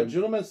bad game.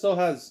 Judelman still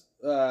has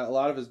a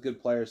lot of his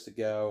good players to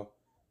go,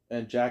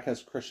 and Jack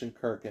has Christian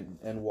Kirk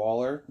and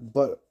Waller,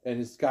 But and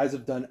his guys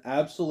have done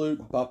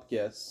absolute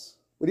bupkis.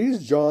 would he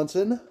use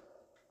Johnson?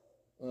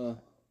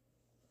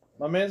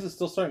 My man's is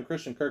still starting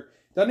Christian Kirk.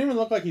 Doesn't even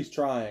look like he's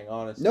trying,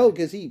 honestly. No,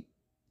 because he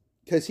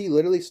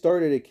literally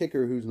started a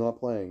kicker who's not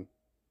playing.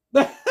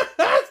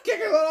 That's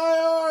kicker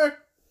on IR.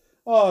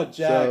 Oh,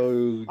 Jack.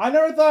 So, I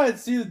never thought I'd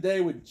see the day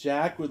when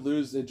Jack would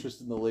lose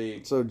interest in the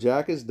league. so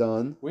Jack is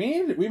done.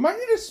 We might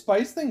need to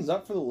spice things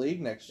up for the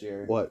league next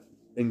year. What?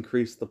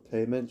 Increase the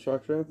payment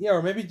structure? Yeah,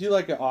 or maybe do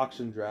like an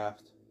auction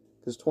draft.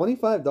 Because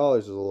 $25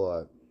 is a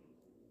lot.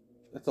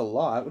 That's a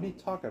lot. What are you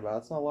talking about?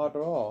 That's not a lot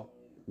at all.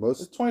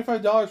 Most, It's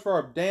 $25 for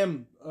our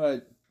damn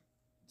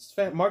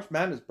March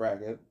Madness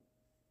bracket.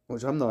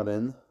 which I'm not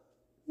in. What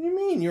do you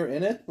mean? You're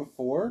in it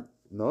before?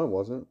 No, I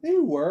wasn't.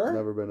 You were.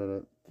 Never been in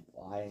it.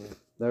 Lying.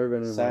 Never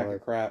been in Sack my of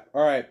life. crap.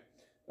 All right.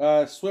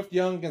 Swift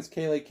Young against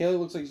Kaylee. Kaylee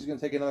looks like she's going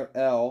to take another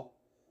L.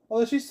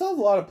 Although she still has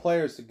a lot of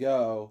players to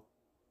go.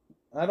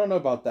 I don't know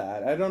about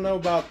that. I don't know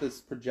about this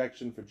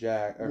projection for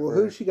Jack. Well,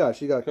 who she got?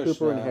 She got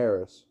Cooper and Kushner.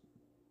 Harris.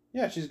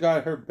 Yeah, she's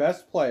got her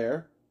best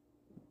player,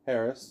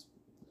 Harris.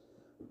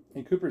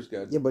 And Cooper's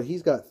good. Yeah, but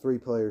he's got 3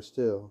 players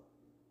too.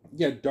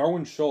 Yeah,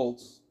 Dalton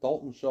Schultz.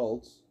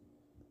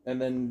 And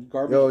then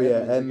Garbage Oh yeah,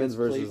 Edmonds Edmonds against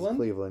versus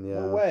Cleveland. Yeah.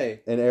 No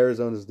way. And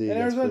Arizona's D. And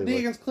against Arizona D Cleveland.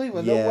 against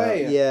Cleveland. Yeah, No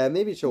way. Yeah,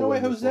 maybe she'll No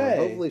win way, this one. Jose.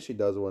 Hopefully she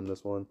does win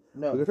this one.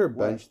 No. Look at her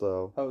way. bench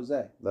though.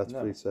 Jose. That's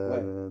No pretty sad, way.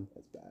 man.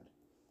 That's bad.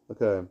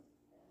 Okay.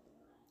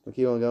 We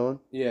keep on going.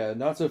 Yeah,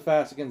 not so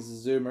fast against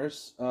the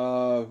Zoomers.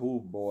 Oh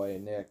boy,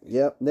 Nick.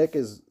 Yep, Nick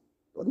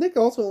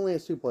also only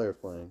has 2 players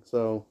playing,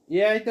 so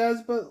Yeah, he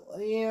does, but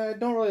yeah, I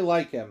don't really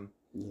like him.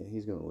 yeah,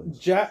 he's gonna lose.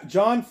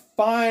 John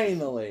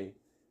finally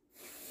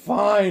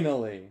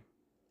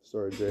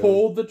Sorry, Jalen.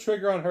 pulled the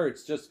trigger on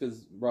Hurts just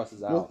because Russ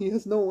is out. Well, he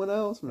has no one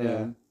else, man.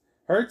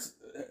 Yeah. Hurts,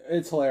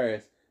 it's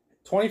hilarious.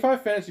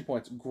 25 fantasy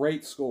points,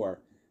 great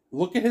score.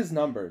 Look at his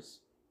numbers.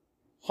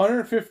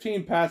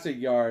 115 passing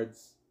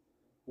yards,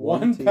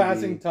 one TD,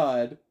 passing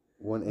tud,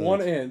 1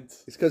 one int.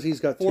 int, It's because he's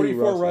got 2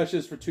 44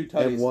 rushes for 2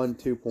 tutties. and 1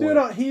 2 point.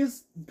 Dude,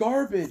 he's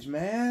garbage,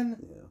 man.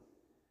 Yeah.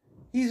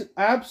 He's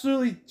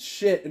absolutely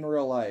shit in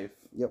real life.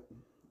 Yep.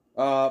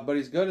 But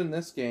he's good in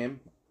this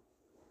game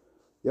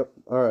Yep.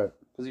 All right.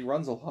 because he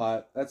runs a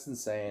lot. That's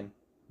insane.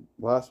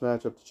 Last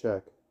matchup to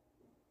check.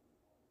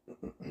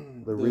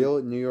 The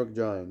real New York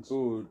Giants.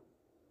 Ooh,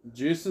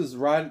 Juice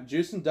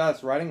and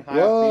Dust riding high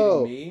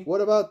Whoa! beating me.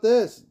 What about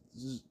this?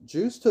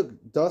 Juice took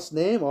Dust's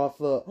name off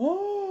the.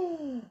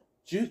 Oh,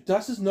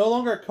 Dust is no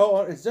longer a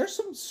co-owner. Is there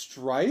some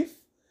strife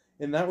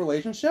in that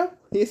relationship?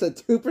 He has a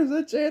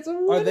 2% chance of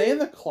winning. Are they in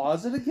the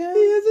closet again?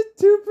 He has a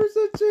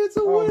 2% chance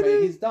of Oh winning.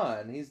 man, he's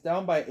done. He's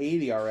down by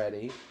 80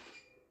 already.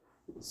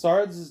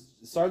 Sards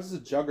is a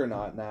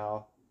juggernaut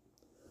now.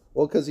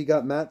 Well, because he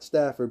got Matt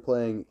Stafford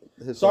playing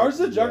his. Sards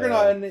is a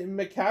juggernaut, and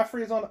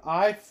McCaffrey is on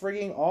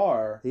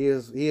I-frigging-R. He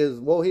is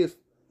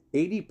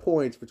 80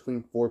 points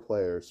between 4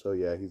 players. So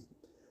yeah, he's.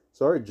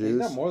 Sorry, He's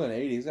Juice. got more than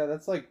 80.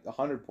 That's like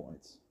 100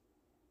 points.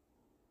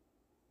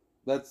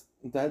 That's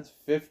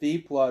 50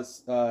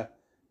 plus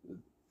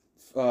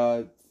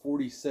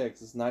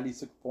 46. It's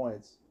 96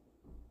 points.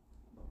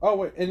 Oh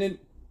wait, and then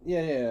yeah,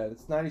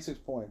 it's 96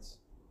 points.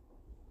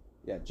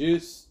 Yeah,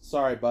 Juice.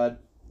 Sorry, bud.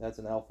 That's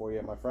an L for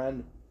you, my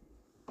friend.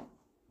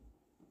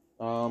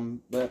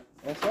 But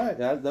that's right.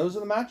 Those are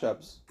the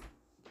matchups.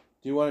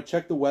 Do you want to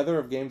check the weather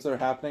of games that are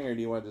happening, or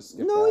do you want to just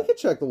skip No, that? you can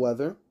check the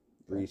weather.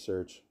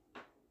 Research.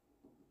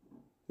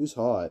 Who's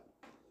hot?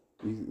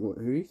 Who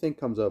do you think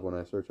comes up when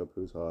I search up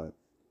who's hot?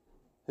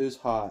 Who's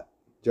hot?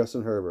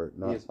 Justin Herbert,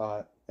 He is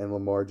hot. and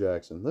Lamar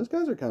Jackson. Those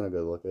guys are kind of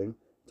good looking.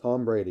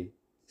 Tom Brady,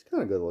 he's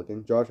kind of good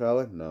looking. Josh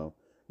Allen, no.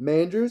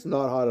 Mandrews,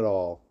 not hot at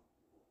all.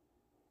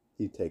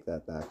 You take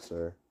that back,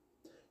 sir.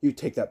 You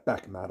take that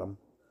back, madam.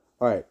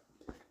 All right.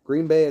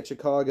 Green Bay at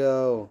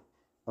Chicago.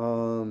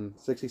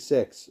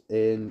 66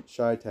 in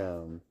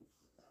Chi-Town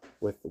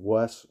with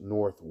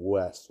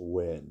west-northwest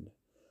wind.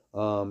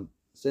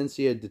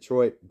 Cincy at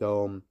Detroit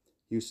Dome.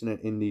 Houston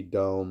at Indy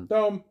Dome.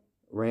 Dome.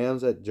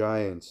 Rams at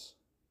Giants.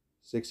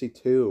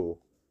 62.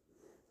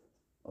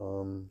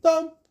 Dome.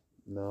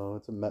 No,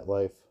 it's a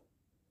MetLife.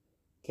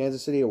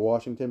 Kansas City at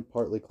Washington,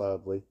 partly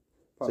cloudly.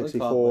 Partly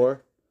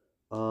 64.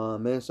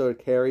 Minnesota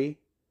Cary,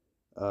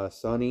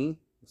 sunny,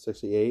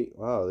 68.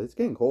 Wow, it's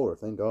getting colder,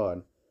 thank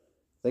God.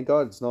 Thank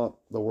God it's not,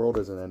 the world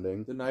isn't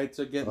ending. The nights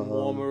are getting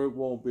warmer. It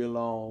won't be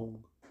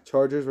long.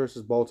 Chargers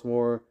versus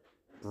Baltimore.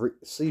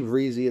 Sea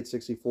breezy at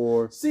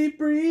 64. Sea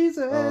breeze.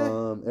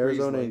 Arizona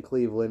Breezely. and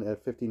Cleveland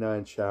at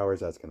 59.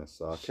 Showers, that's going to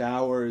suck.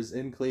 Showers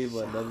in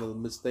Cleveland. And the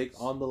mistake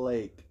on the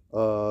lake.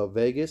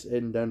 Vegas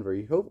and Denver.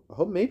 You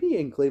hope maybe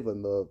in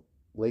Cleveland the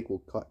lake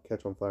will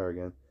catch on fire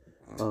again.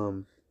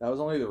 That was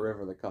only the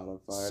river that caught on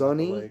fire.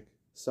 Sunny. Not the lake.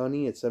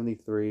 Sunny at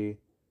 73.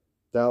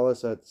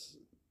 Dallas at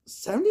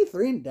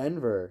 73 in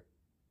Denver.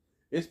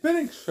 It's been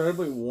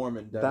incredibly warm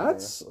in Denver.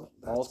 That's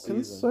all season.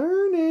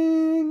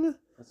 concerning.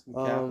 That's some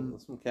capital.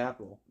 That's some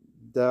capital.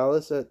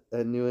 Dallas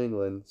at New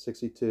England,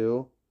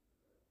 62.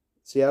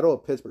 Seattle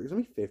at Pittsburgh. It's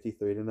going to be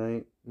 53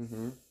 tonight.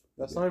 Mm-hmm.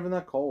 That's not even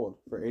that cold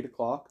for 8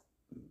 o'clock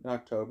in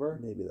October.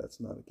 Maybe that's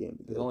not a game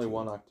to go There's only to.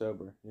 one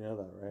October. You know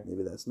that, right?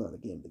 Maybe that's not a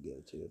game to go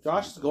to.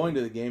 Josh is going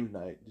to the game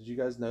tonight. Did you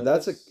guys know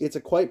It's this?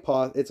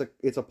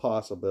 a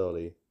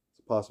possibility. It's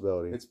a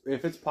possibility.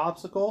 If it's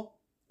popsicle,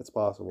 It's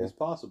possible. it's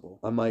possible.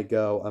 I might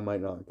go. I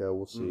might not go.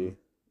 We'll see.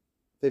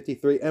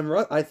 53.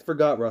 And I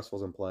forgot Russ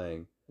wasn't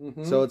playing.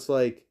 Mm-hmm. So it's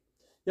like...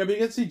 yeah, but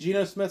you can see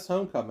Geno Smith's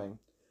homecoming.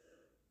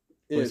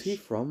 Where's he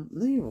from?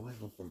 No, he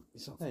wasn't from...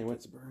 He's not Yeah, he from went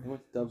Pittsburgh. He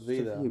went to Dub V,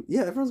 though.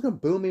 Yeah, everyone's going to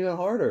boo me even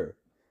harder.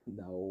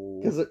 No.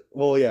 Because,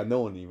 well, yeah,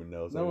 no one even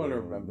knows. No one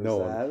remembers no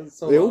that. One. It's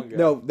so long ago.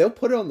 No, they'll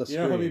put it on the You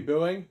screen. know who be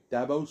booing?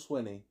 Dabo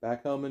Swinney,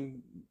 back home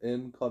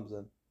in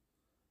Clemson.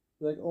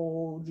 Like,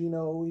 oh,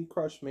 Gino, he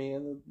crushed me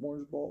in the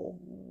Orange Bowl.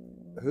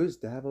 Who's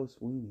Davos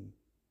Sweeney?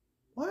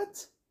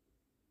 What?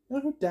 You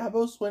know who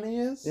Dabo Swinney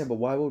is? Yeah, but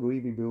why would we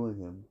be booing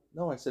him?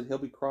 No, I said he'll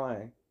be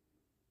crying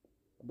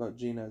about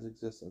Gino's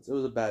existence. It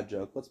was a bad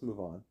joke. Let's move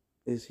on.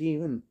 Is he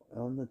even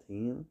on the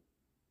team?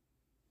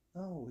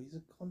 No, he's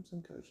a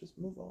Clemson coach. Just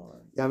move on.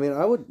 Yeah, I mean,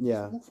 I would.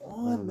 Yeah, Move I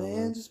on, don't know.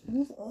 man. Just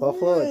move on.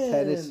 Buffalo at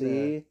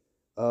Tennessee.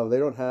 They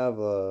don't have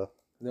No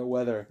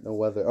weather. no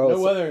weather. Oh,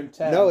 No weather in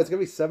 10. No, it's gonna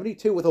be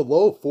 72 with a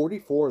low of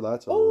 44.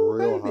 That's a Oh,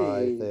 real baby.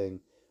 high thing.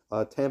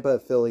 Tampa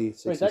at Philly.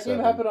 67. Wait, that game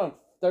happened on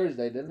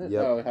Thursday, didn't it?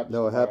 Yep. No, it happened.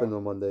 No, it happened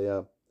on Monday.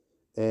 Yeah,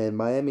 and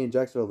Miami and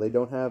Jacksonville. They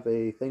don't have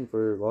a thing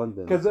for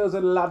London. Because it was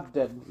in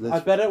London. This I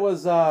bet it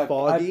was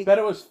foggy? I bet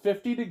it was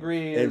 50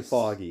 degrees And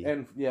foggy.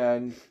 and yeah,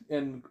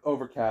 and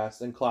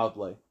overcast and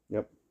cloudly.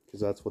 Yep, because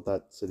that's what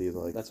that city is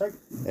like. That's right.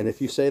 And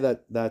if you say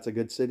that that's a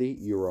good city,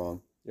 you're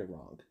wrong. You're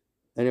wrong.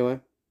 Anyway,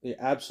 You're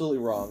absolutely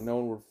wrong. No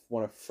one would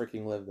want to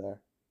freaking live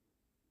there.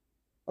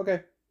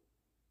 Okay.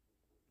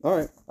 all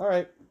right. All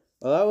right.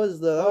 Well, that was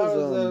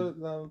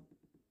That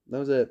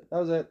it.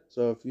 was it.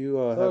 So if you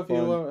So have if you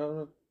fun,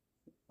 want,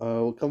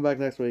 we'll come back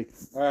next week.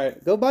 all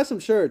right. Go buy some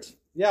shirts.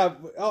 Yeah.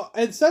 Oh,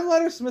 and send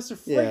letters to Mr.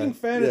 Freaking Yeah,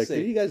 Fantasy.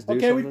 can you guys do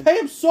okay, we something? pay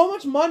him so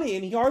much money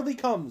and he hardly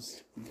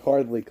comes.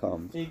 Hardly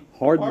comes. He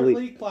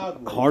Hardly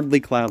cloudly. Hardly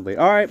cloudly.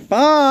 All right.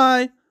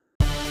 Bye.